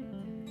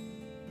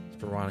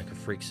 Veronica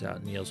freaks out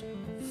and yells,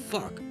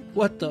 fuck!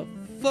 What the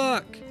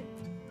fuck?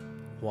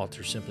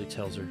 Walter simply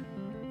tells her,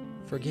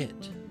 forget.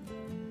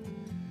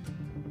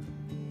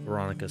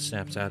 Veronica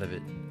snaps out of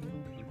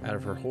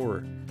her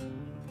horror.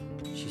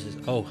 She says,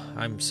 oh,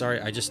 I'm sorry,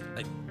 I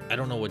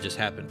don't know what just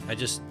happened. I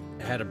just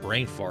had a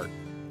brain fart.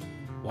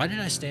 Why did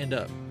I stand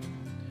up?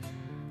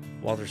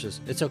 Walter says,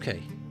 it's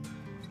okay.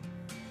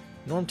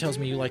 Norm tells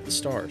me you like the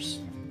stars.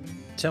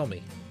 Tell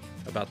me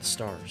about the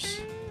stars.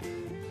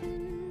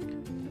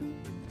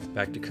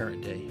 Back to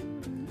current day.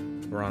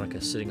 Veronica,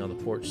 sitting on the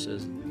porch,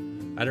 says,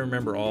 I don't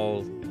remember all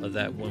of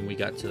that when we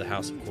got to the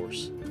house, of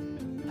course.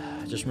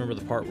 I just remember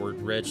the part where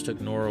Reg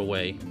took Nora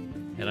away,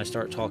 and I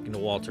start talking to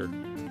Walter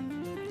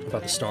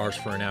about the stars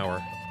for an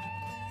hour.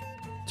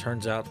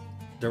 Turns out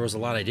there was a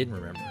lot I didn't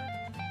remember.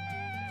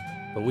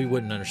 But we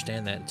wouldn't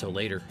understand that until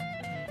later.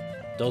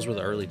 Those were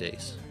the early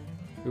days.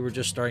 We were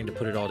just starting to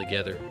put it all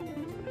together.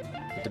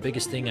 But the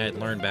biggest thing I had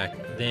learned back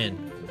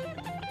then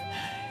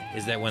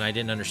is that when I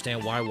didn't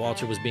understand why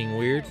Walter was being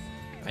weird,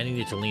 I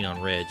needed to lean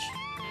on Reg.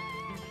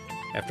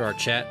 After our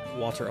chat,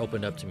 Walter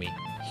opened up to me.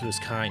 He was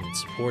kind and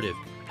supportive,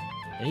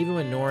 and even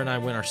when Nora and I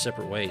went our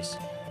separate ways,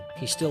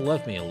 he still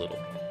loved me a little.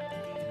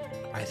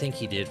 I think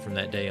he did from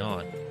that day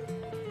on.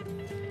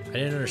 I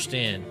didn't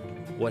understand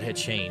what had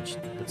changed,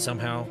 but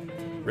somehow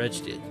Reg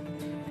did.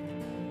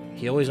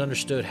 He always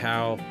understood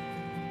how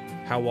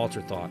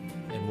Walter thought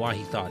and why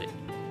he thought it.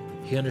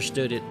 He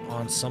understood it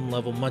on some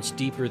level much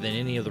deeper than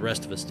any of the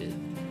rest of us did.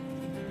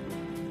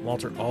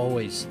 Walter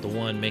always the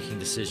one making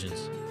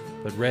decisions,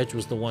 but Reg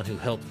was the one who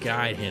helped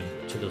guide him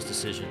to those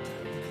decisions.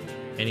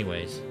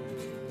 Anyways,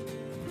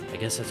 I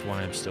guess that's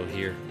why I'm still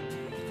here.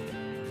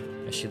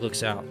 As she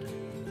looks out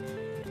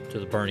to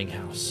the burning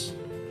house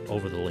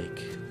over the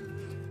lake.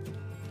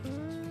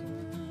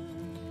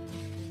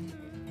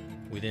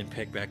 We then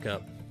pick back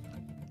up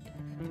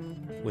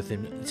with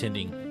him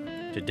attending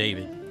to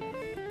David,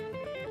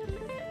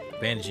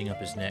 bandaging up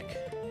his neck.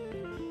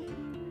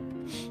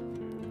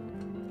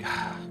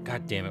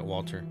 God damn it,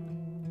 Walter.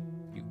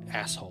 You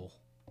asshole.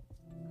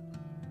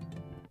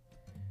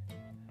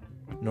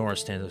 Nora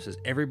stands up and says,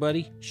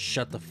 everybody,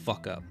 shut the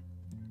fuck up.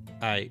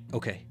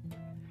 Okay.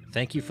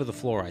 Thank you for the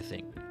floor, I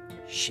think.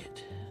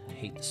 Shit. I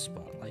hate the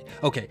spotlight.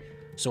 Okay,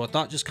 so a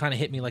thought just kind of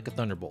hit me like a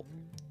thunderbolt.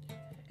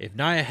 If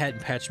Naya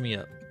hadn't patched me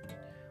up,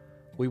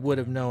 we would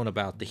have known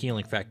about the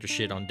healing factor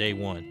shit on day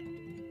one.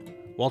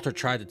 Walter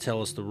tried to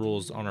tell us the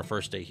rules on our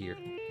first day here.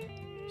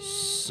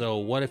 So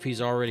what if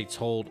he's already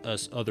told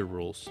us other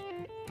rules?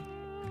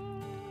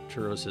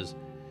 Turo says,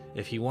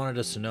 if he wanted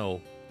us to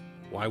know,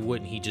 why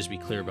wouldn't he just be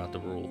clear about the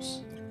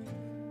rules?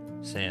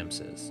 Sam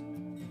says,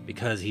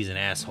 because he's an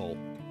asshole.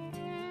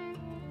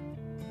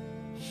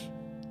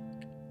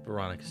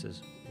 Veronica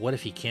says, what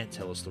if he can't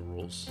tell us the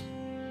rules?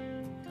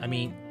 I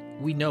mean,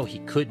 we know he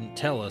couldn't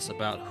tell us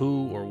about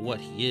who or what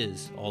he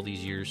is all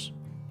these years.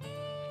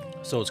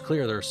 So it's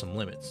clear there are some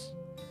limits.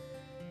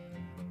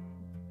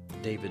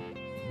 David,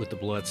 with the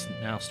blood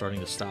now starting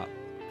to stop,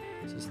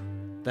 says,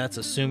 that's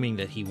assuming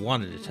that he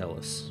wanted to tell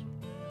us.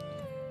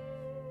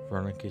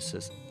 Veronica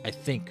says, I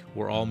think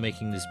we're all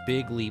making this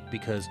big leap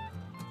because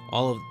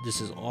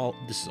this is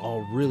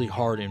all really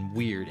hard and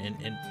weird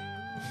and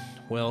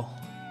well,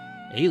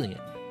 alien.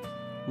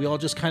 We all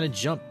just kind of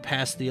jump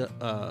past the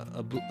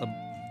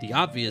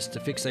obvious to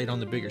fixate on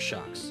the bigger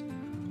shocks.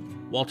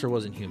 Walter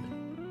wasn't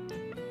human,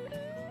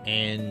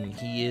 and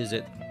he is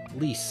at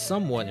least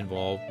somewhat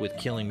involved with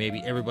killing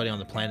maybe everybody on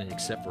the planet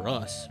except for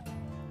us.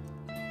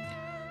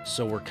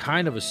 So we're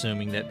kind of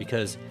assuming that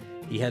because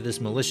he had this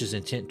malicious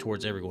intent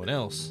towards everyone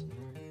else,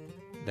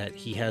 that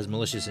he has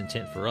malicious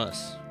intent for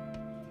us.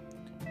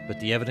 But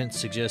the evidence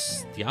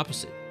suggests the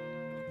opposite.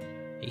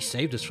 He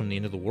saved us from the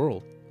end of the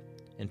world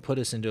and put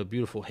us into a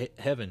beautiful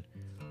heaven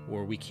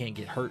where we can't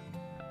get hurt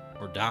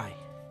or die.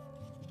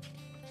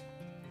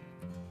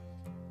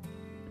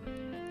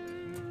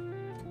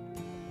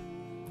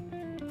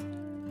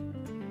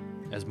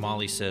 As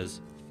Molly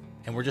says,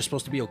 and we're just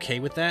supposed to be okay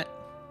with that?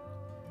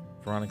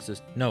 Veronica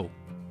says, no,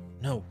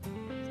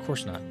 of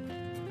course not.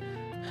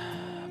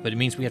 But it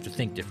means we have to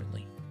think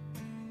differently.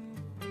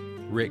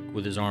 Rick,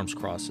 with his arms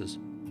crossed, says,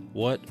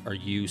 what are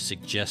you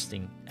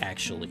suggesting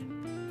actually?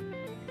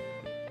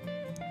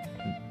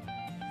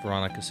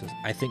 Veronica says,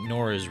 I think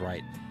Nora is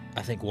right.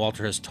 I think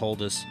Walter has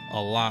told us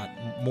a lot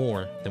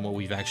more than what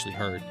we've actually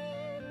heard.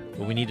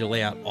 But we need to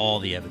lay out all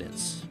the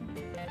evidence.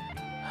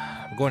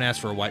 I'm going to ask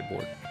for a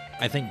whiteboard.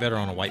 I think better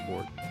on a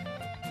whiteboard.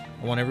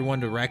 I want everyone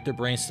to rack their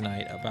brains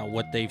tonight about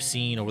what they've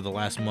seen over the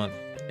last month,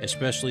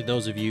 especially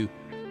those of you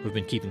who've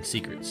been keeping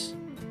secrets.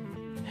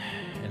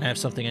 And I have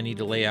something I need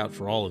to lay out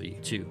for all of you,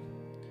 too.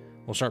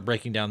 We'll start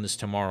breaking down this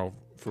tomorrow,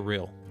 for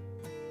real.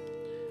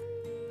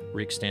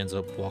 Rick stands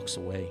up, walks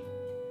away.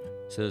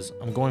 Says,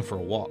 I'm going for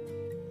a walk.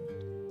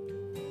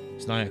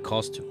 Naya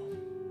calls to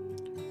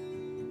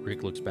him.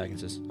 Rick looks back and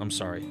says, I'm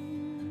sorry.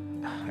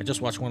 I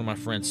just watched one of my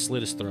friends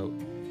slit his throat,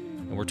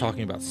 and we're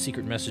talking about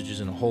secret messages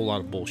and a whole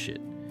lot of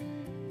bullshit.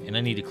 And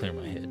I need to clear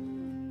my head.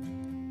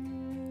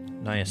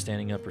 Naya,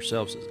 standing up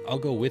herself, says, I'll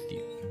go with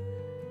you.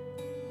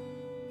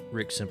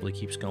 Rick simply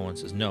keeps going and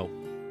says, no,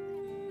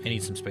 I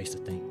need some space to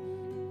think.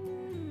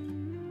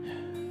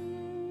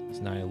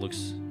 As Naya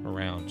looks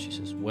around, she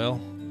says, well,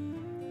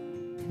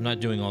 I'm not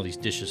doing all these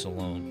dishes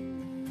alone.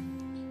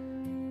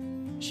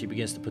 She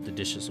begins to put the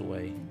dishes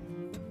away.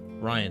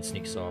 Ryan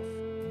sneaks off,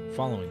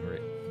 following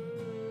Rick.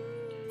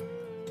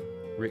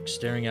 Rick,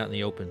 staring out in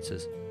the open,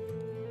 says,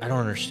 I don't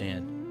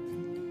understand.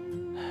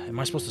 Am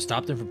I supposed to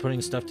stop them from putting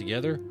the stuff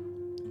together?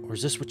 Or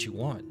is this what you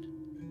want?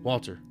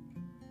 Walter,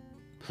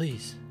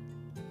 please,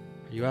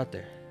 are you out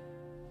there?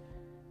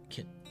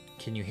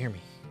 Can you hear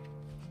me?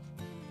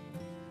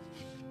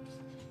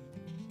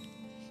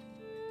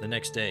 The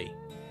next day,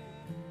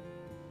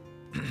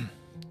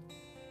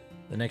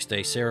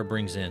 Sarah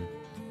brings in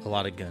a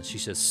lot of guns. She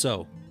says,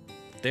 so,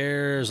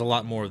 there's a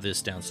lot more of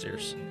this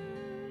downstairs.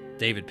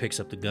 David picks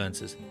up the gun and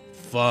says,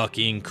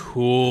 fucking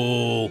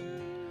cool.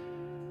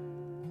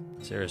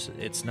 Sarah says,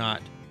 it's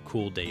not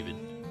cool, David.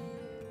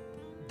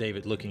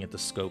 David, looking at the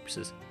scope,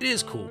 says, it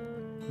is cool.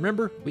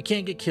 Remember, we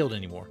can't get killed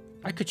anymore.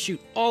 I could shoot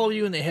all of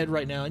you in the head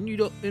right now, and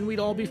we'd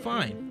all be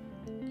fine.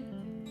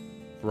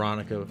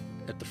 Veronica,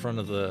 at the front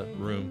of the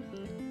room,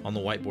 on the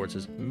whiteboard,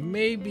 says,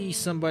 maybe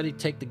somebody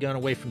take the gun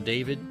away from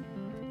David.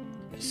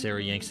 As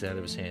Sarah yanks it out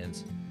of his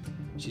hands.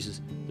 She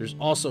says, there's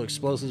also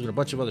explosives and a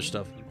bunch of other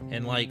stuff,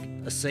 and like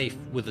a safe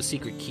with a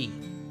secret key.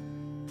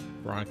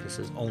 Veronica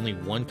says, only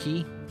one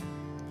key?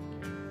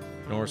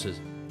 Nora says,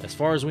 as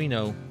far as we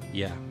know,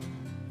 yeah.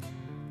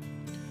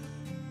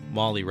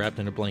 Molly, wrapped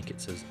in a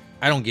blanket, says,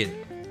 I don't get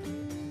it.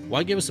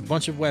 Why give us a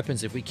bunch of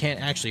weapons if we can't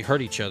actually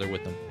hurt each other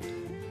with them?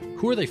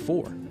 Who are they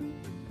for?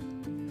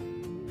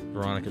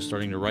 Veronica,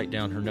 starting to write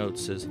down her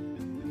notes, says,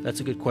 that's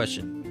a good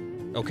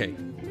question. Okay,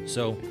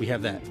 so we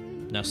have that.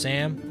 Now,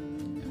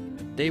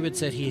 Sam, David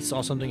said he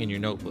saw something in your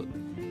notebook.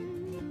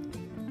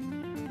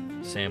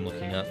 Sam,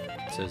 looking up,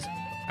 says,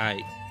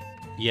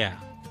 yeah,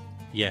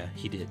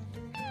 he did.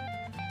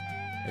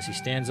 As he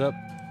stands up,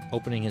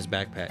 opening his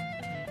backpack,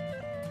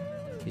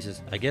 he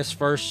says, I guess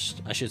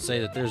first I should say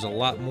that there's a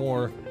lot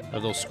more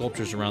of those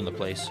sculptures around the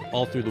place,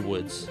 all through the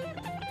woods.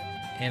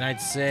 And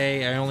I'd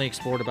say I only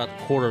explored about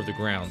a quarter of the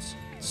grounds,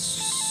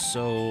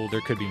 so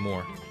there could be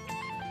more.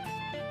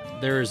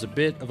 There is a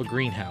bit of a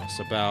greenhouse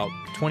about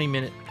a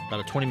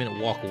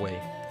 20-minute walk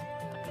away.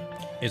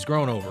 It's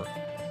grown over,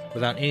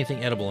 without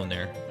anything edible in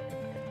there.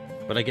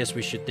 But I guess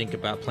we should think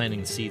about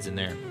planting the seeds in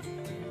there,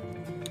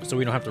 so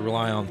we don't have to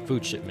rely on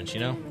food shipments,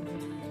 you know?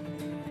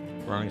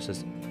 Veronica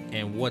says,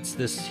 and what's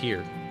this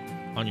here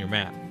on your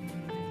map?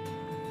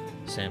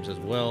 Sam says,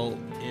 well,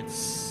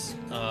 it's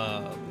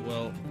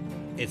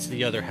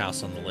the other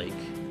house on the lake.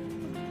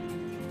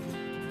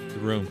 The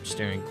room,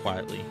 staring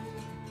quietly.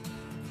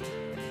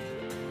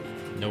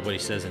 Nobody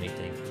says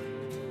anything.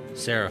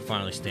 Sarah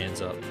finally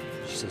stands up.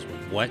 She says,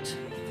 what?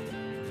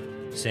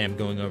 Sam,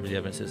 going over the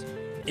evidence, says,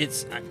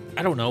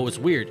 I don't know, it's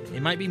weird.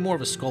 It might be more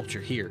of a sculpture.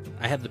 Here,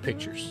 I have the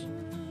pictures.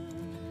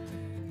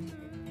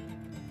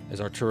 As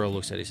Arturo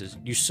looks at it, he says,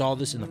 you saw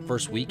this in the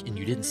first week and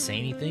you didn't say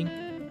anything?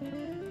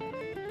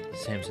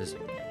 Sam says,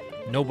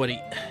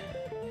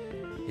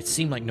 it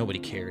seemed like nobody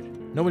cared.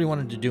 Nobody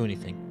wanted to do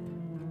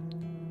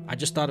anything. I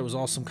just thought it was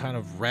all some kind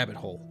of rabbit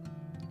hole.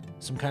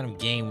 Some kind of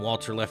game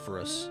Walter left for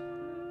us.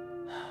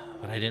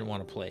 But I didn't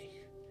want to play.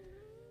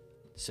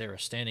 Sarah,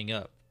 standing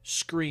up,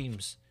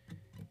 screams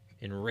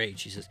in rage.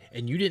 She says,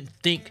 and you didn't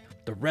think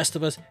the rest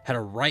of us had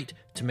a right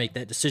to make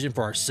that decision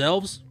for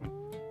ourselves?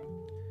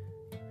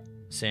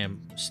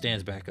 Sam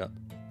stands back up,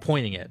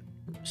 pointing at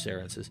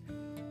Sarah, and says,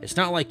 it's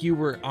not like you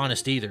were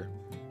honest either.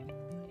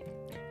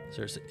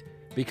 Sarah said,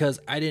 because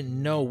I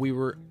didn't know we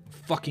were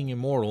fucking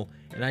immortal,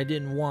 and I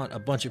didn't want a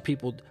bunch of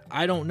people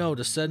I don't know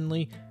to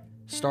suddenly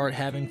start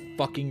having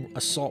fucking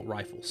assault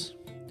rifles.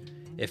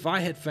 If I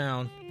had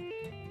found,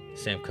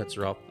 Sam cuts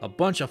her off, a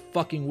bunch of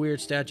fucking weird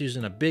statues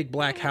in a big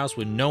black house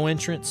with no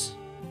entrance.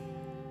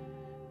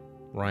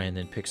 Ryan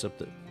then picks up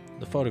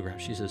the photograph.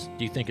 She says,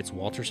 do you think it's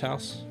Walter's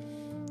house?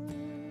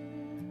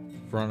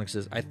 Veronica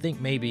says, I think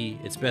maybe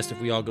it's best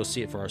if we all go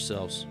see it for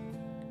ourselves.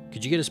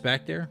 Could you get us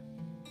back there?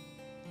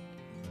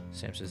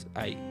 Sam says,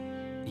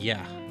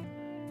 yeah,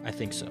 I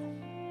think so.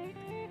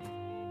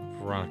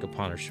 Veronica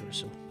ponders to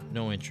herself.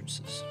 No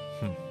entrances.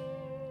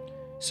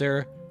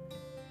 Sarah,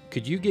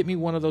 could you get me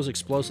one of those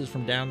explosives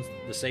from down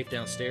the safe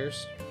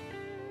downstairs?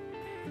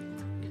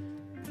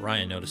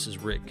 Ryan notices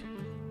Rick,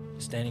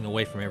 standing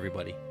away from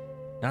everybody,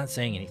 not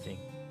saying anything.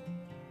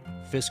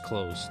 Fist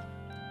closed,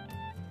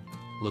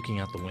 looking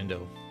out the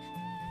window.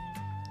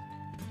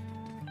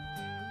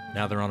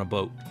 Now they're on a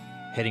boat,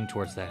 heading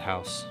towards that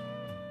house.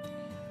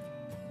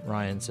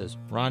 Ryan says,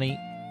 Ronnie,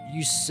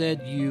 you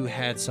said you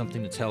had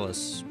something to tell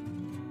us,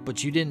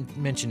 but you didn't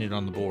mention it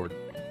on the board.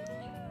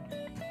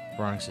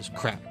 Veronica says,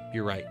 crap,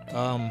 you're right.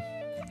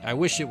 I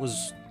wish it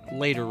was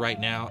later right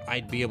now.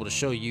 I'd be able to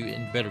show you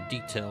in better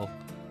detail.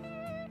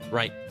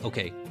 Right,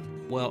 okay.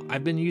 Well,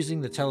 I've been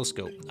using the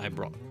telescope I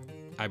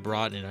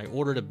brought, and I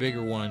ordered a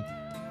bigger one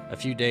a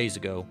few days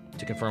ago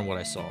to confirm what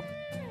I saw.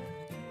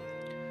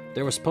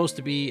 There was supposed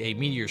to be a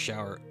meteor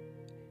shower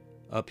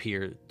up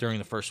here during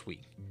the first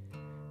week.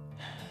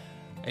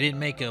 I didn't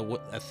make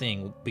a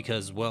thing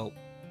because, well,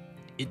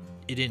 it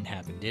didn't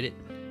happen, did it?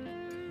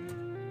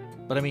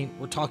 But I mean,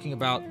 we're talking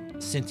about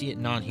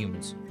sentient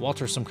non-humans.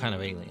 Walter's some kind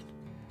of alien.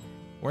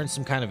 We're in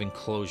some kind of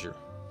enclosure.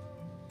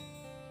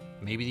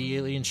 Maybe the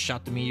aliens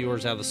shot the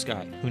meteors out of the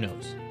sky. Who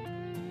knows?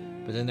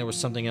 But then there was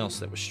something else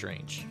that was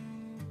strange.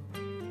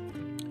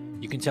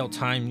 You can tell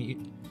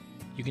time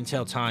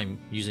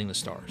using the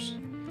stars.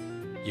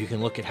 You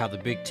can look at how the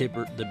Big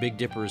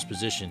Dipper is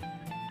positioned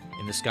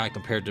in the sky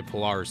compared to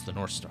Polaris, the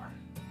North Star.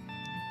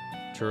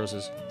 Arturo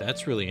says,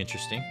 that's really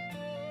interesting.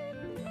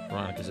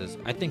 Veronica says,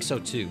 I think so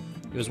too.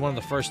 It was one of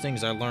the first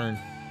things I learned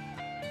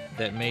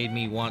that made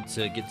me want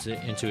to get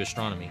into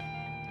astronomy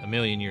a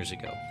million years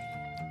ago.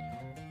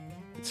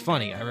 It's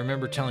funny, I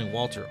remember telling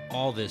Walter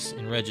all this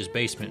in Reg's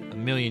basement a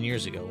million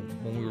years ago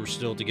when we were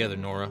still together,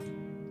 Nora.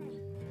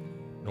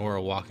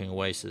 Nora, walking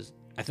away, says,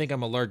 I think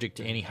I'm allergic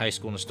to any high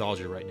school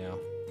nostalgia right now.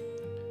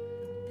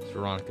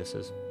 Veronica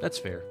says, that's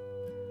fair.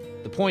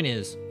 The point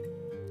is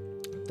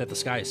that the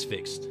sky is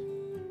fixed.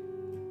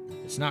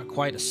 It's not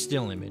quite a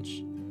still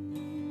image.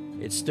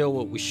 It's still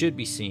what we should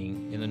be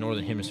seeing in the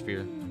northern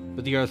hemisphere,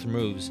 but the Earth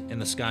moves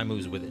and the sky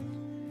moves with it.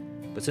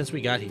 But since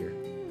we got here,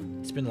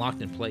 it's been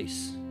locked in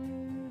place.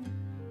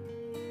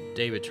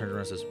 David turns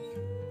around and says,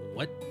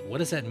 What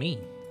does that mean?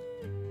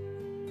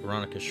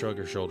 Veronica shrugs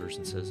her shoulders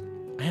and says,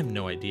 I have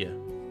no idea.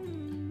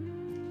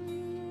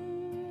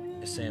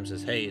 Sam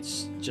says, hey,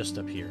 it's just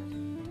up here.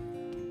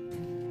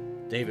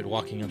 David,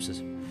 walking up,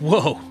 says,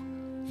 whoa,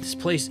 this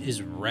place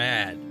is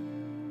rad.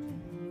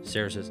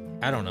 Sarah says,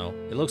 I don't know.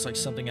 It looks like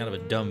something out of a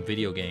dumb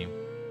video game.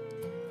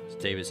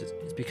 David says,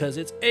 it's because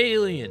it's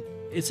alien.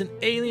 It's an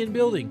alien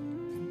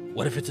building.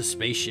 What if it's a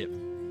spaceship?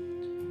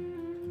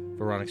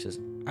 Veronica says,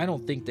 I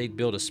don't think they'd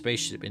build a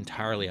spaceship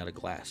entirely out of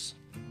glass.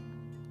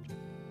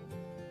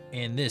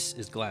 And this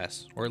is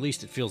glass, or at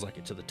least it feels like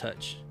it to the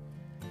touch.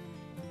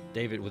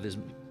 David, with his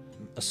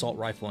assault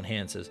rifle in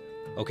hand, says,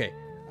 okay,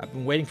 I've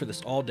been waiting for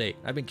this all day.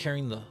 I've been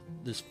carrying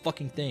this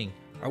fucking thing.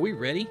 Are we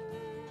ready?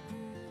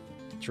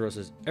 Churro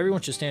says,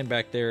 everyone should stand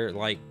back there,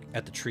 like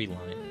at the tree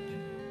line.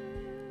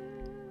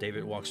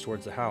 David walks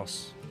towards the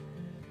house.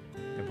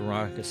 And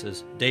Veronica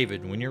says,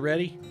 David, when you're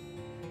ready.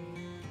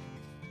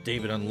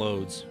 David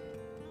unloads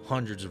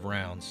hundreds of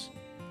rounds.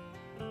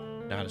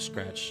 Not a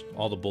scratch.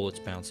 All the bullets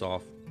bounce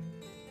off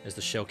as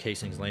the shell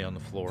casings lay on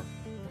the floor.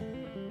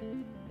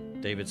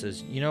 David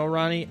says, you know,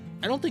 Ronnie,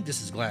 I don't think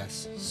this is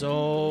glass,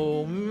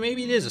 so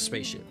maybe it is a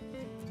spaceship.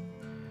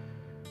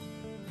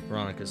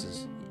 Veronica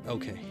says,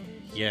 okay,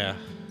 yeah,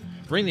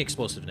 bring the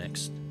explosive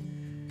next.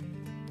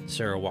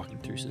 Sarah, walking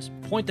through, says,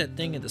 point that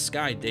thing in the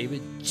sky,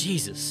 David.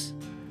 Jesus.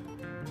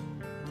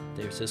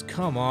 David says,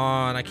 come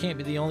on, I can't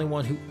be the only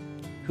one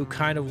who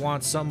kind of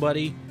wants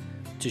somebody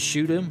to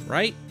shoot him,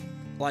 right?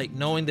 Like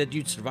knowing that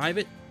you'd survive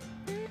it?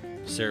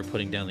 Sarah,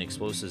 putting down the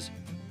explosives,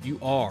 you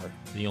are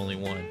the only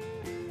one.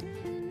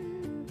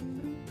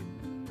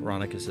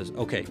 Veronica says,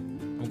 okay,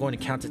 I'm going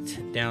to count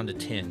it down to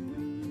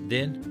 10.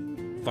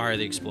 Then, fire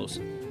the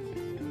explosive.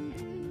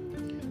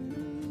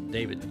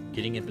 David,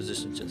 getting in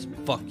position, says,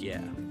 fuck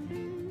yeah.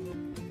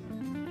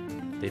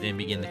 They then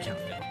begin the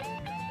countdown.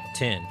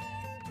 10,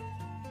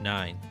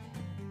 9,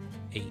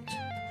 8,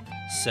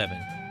 7,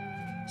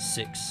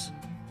 6,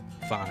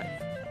 5,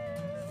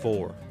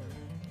 4,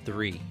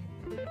 3,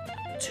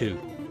 2,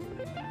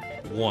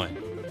 1.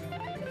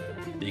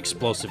 The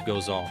explosive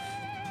goes off,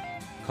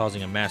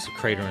 causing a massive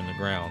crater in the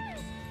ground,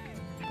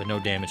 but no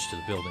damage to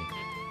the building.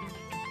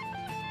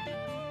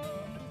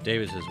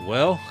 David says,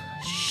 well,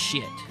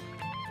 shit.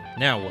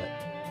 Now what?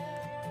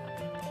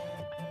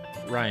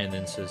 Ryan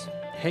then says,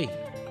 hey.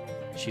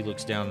 She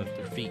looks down at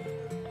their feet.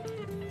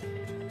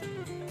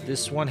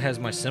 This one has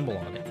my symbol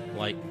on it,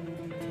 like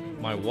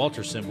my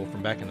Walter symbol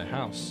from back in the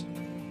house.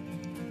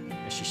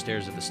 As she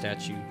stares at the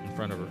statue in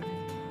front of her,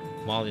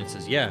 Molly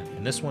says, yeah,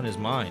 and this one is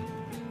mine.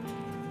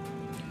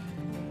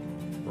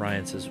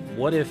 Ryan says,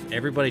 what if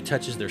everybody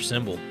touches their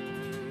symbol?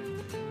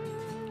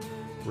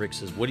 Rick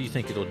says, what do you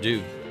think it'll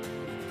do?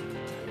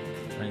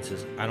 Ryan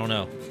says, I don't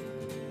know,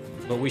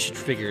 but we should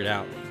figure it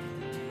out.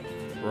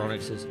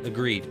 Veronica says,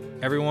 agreed.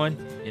 Everyone,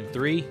 in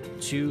 3,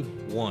 2,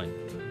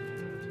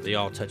 1. They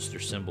all touch their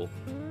symbol.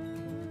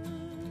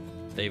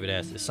 David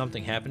asks, is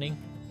something happening?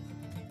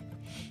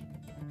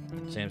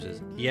 Sam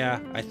says, yeah,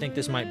 I think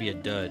this might be a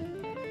dud.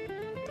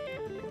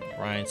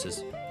 Ryan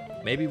says,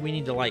 maybe we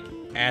need to,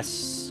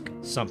 ask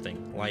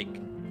something, like,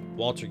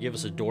 Walter, give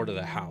us a door to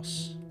the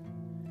house.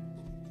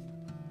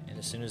 And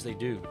as soon as they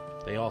do,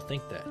 they all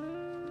think that.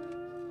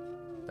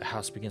 The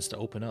house begins to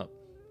open up.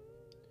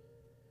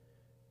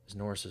 As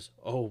Nora says,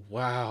 oh,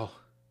 wow.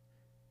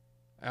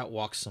 Out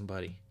walks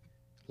somebody,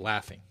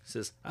 laughing.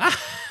 Says,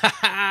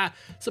 ah,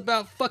 it's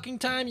about fucking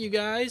time, you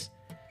guys.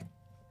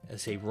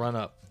 As they run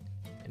up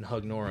and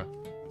hug Nora.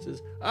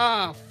 Says,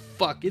 ah,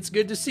 fuck, it's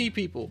good to see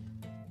people.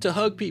 To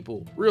hug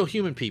people, real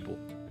human people.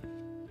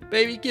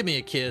 Baby, give me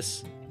a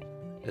kiss.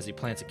 As he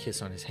plants a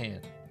kiss on his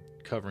hand,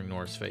 covering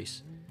Nora's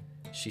face.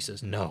 She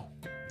says, no.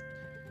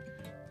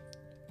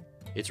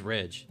 It's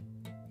Reg.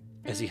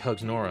 As he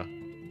hugs Nora,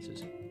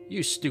 says,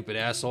 you stupid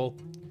asshole.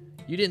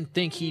 You didn't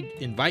think he'd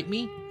invite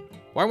me?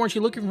 Why weren't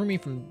you looking for me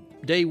from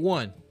day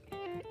one?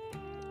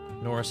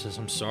 Nora says,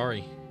 I'm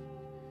sorry.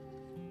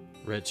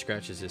 Red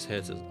scratches his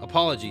head, says,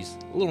 apologies,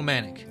 a little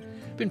manic.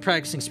 Been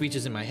practicing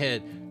speeches in my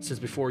head since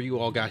before you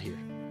all got here.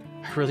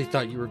 I really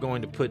thought you were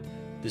going to put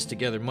this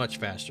together much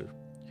faster.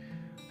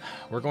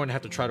 We're going to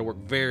have to try to work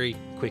very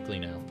quickly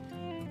now.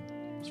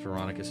 As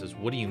Veronica says,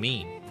 what do you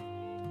mean?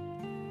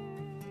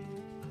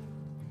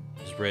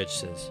 As Reg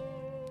says,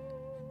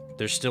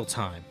 there's still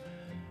time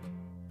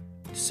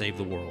to save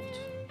the world.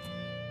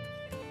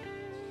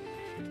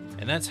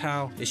 And that's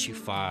how issue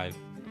 5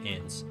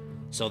 ends.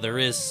 So there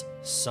is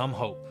some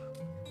hope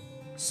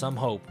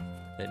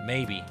that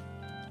maybe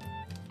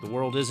the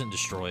world isn't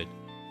destroyed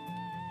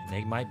and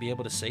they might be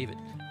able to save it.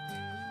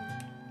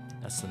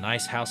 That's The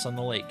Nice House on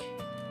the Lake,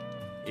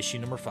 issue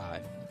number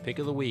 5, pick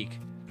of the week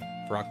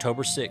for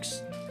October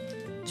 6th,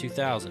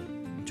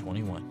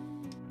 2021.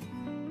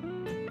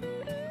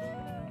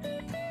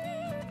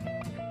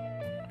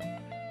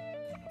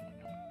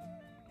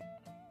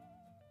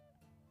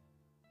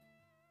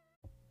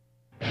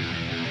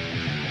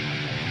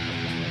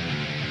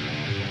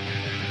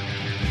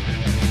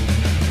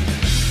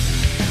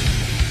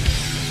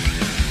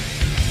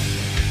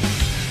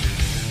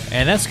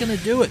 And that's going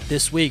to do it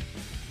this week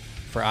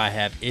for I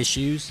Have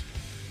Issues.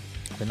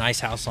 The Nice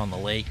House on the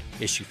Lake,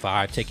 issue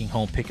 5, taking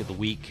home pick of the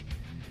week.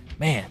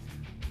 Man,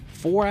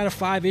 4 out of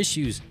 5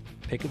 issues,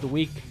 pick of the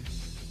week.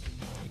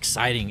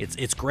 Exciting.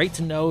 It's great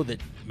to know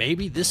that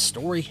maybe this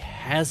story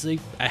has a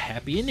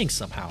happy ending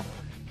somehow.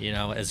 You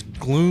know, as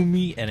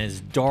gloomy and as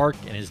dark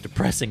and as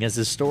depressing as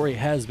this story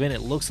has been,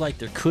 it looks like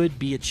there could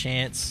be a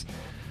chance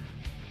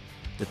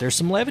that there's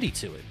some levity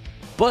to it.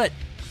 But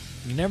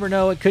you never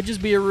know. It could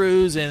just be a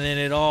ruse, and then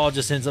it all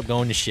just ends up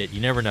going to shit.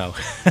 You never know.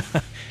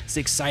 It's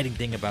the exciting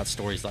thing about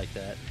stories like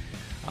that.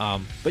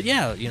 But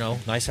yeah, you know,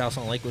 Nice House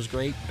on the Lake was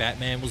great.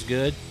 Batman was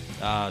good.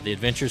 The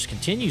Adventures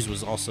Continues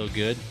was also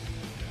good.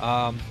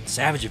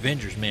 Savage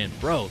Avengers, man,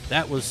 bro,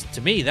 that was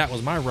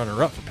my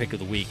runner-up for pick of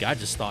the week. I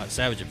just thought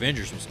Savage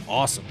Avengers was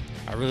awesome.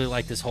 I really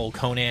like this whole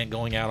Conan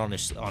going out on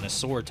his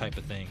sword type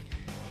of thing.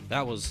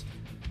 That was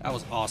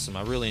awesome.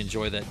 I really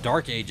enjoyed that.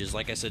 Dark Ages,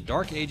 like I said,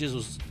 Dark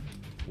Ages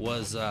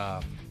was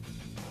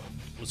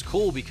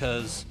cool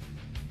because,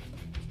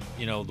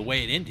 you know, the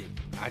way it ended.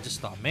 I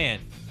just thought, man,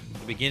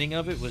 the beginning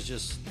of it was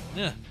just,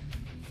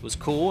 was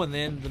cool, and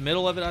then the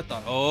middle of it, I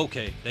thought, oh,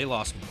 okay, they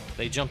lost me.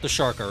 They jumped the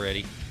shark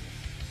already.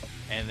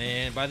 And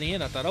then by the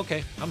end, I thought,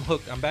 okay, I'm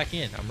hooked. I'm back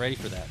in. I'm ready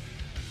for that.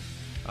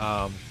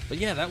 But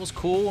yeah, that was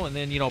cool. And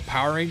then, you know,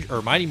 Power Ranger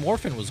or Mighty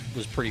Morphin was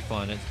pretty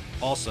fun. And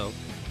also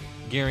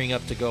gearing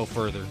up to go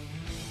further.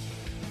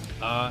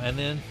 And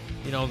then,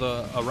 you know,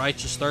 A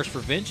Righteous Thirst for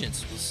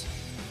Vengeance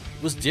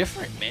was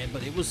different, man.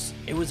 But it was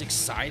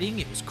exciting.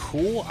 It was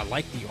cool. I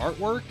liked the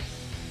artwork.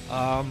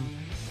 And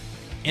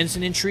it's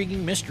an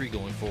intriguing mystery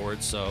going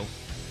forward. So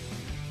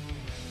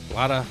a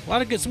lot of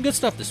some good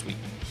stuff this week.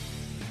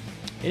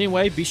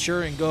 Anyway, be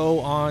sure and go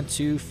on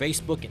to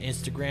Facebook and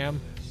Instagram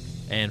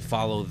and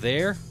follow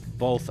there.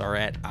 Both are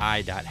at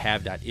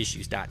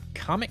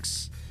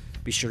i.have.issues.comics.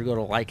 Be sure to go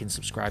to like and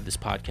subscribe this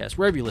podcast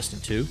wherever you listen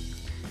to.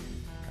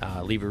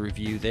 Leave a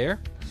review there.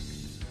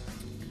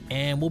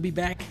 And we'll be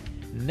back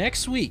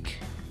next week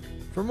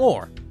for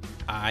more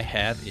I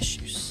Have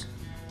Issues.